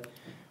plan,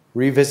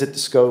 revisit the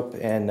scope,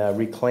 and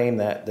reclaim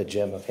the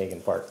gem of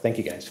Hagan Park. Thank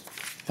you, guys.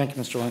 Thank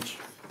you, Mr. Lynch.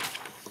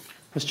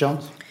 Ms.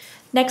 Jones?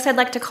 Next, I'd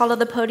like to call to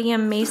the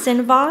podium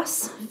Mason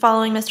Voss.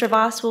 Following Mr.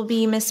 Voss will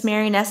be Miss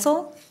Mary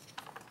Nessel.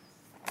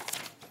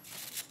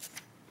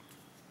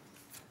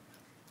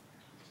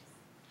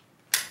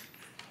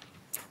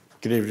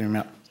 Good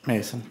evening,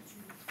 Mason.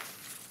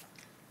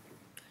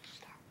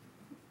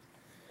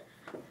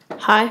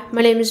 Hi,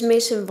 my name is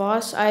Mason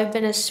Voss. I've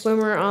been a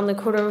swimmer on the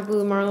Cordova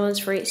Blue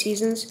Marlins for 8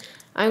 seasons.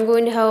 I'm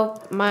going to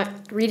help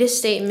read a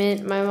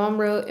statement my mom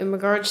wrote in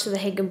regards to the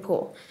Hagan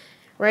Pool.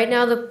 Right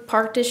now, the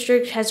Park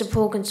District has a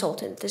pool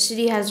consultant. The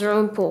city has their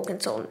own pool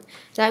consultant.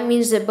 That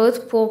means that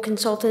both pool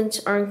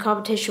consultants are in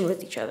competition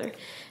with each other.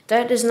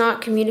 That does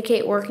not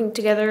communicate working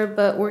together,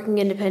 but working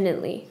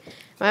independently.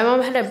 My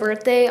mom had a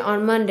birthday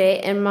on Monday,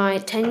 and my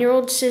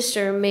 10-year-old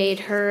sister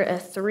made her a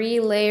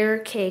 3-layer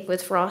cake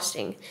with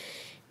frosting.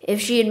 If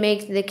she had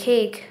made the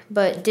cake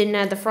but didn't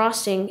add the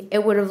frosting,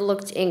 it would have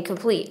looked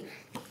incomplete.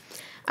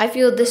 I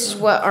feel this is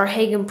what our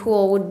Hagan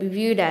Pool would be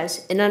viewed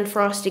as, an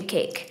unfrosted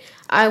cake.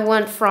 I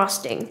want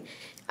frosting.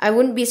 I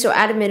wouldn't be so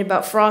adamant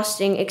about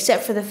frosting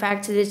except for the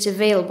fact that it's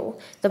available.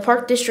 The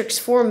Park District's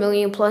 $4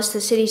 million plus the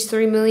city's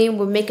 $3 million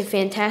would make a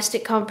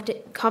fantastic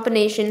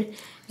combination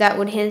that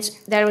would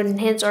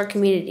enhance our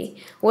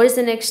community. What is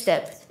the next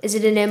step? Is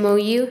it an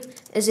MOU?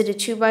 Is it a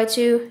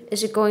 2x2?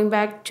 Is it going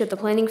back to the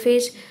planning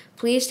phase?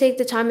 Please take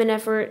the time and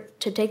effort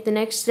to take the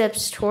next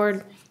steps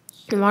toward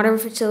a modern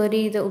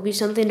facility that will be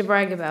something to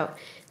brag about.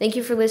 Thank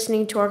you for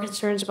listening to our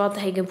concerns about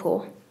the Hagan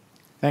Pool.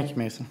 Thank you,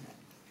 Mason.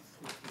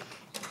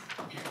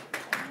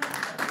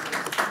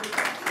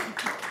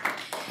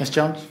 Ms.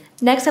 Jones?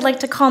 Next, I'd like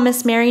to call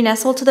Miss Mary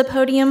Nessel to the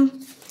podium.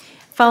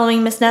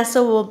 Following Miss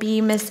Nessel will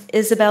be Miss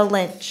Isabel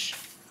Lynch.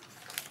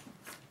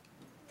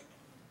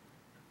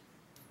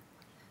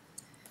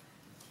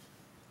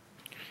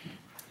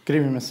 Good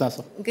evening, Ms.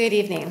 Nessel. Good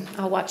evening.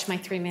 I'll watch my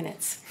 3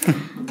 minutes.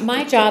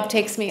 My job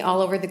takes me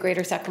all over the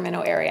greater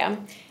Sacramento area,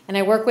 and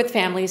I work with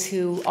families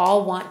who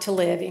all want to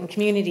live in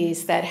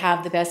communities that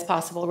have the best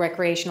possible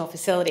recreational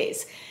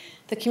facilities.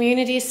 The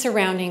communities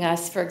surrounding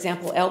us, for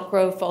example, Elk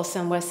Grove,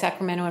 Folsom, West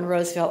Sacramento, and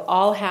Roseville,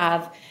 all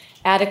have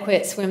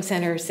adequate swim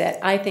centers that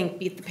I think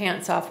beat the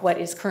pants off what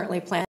is currently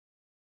planned.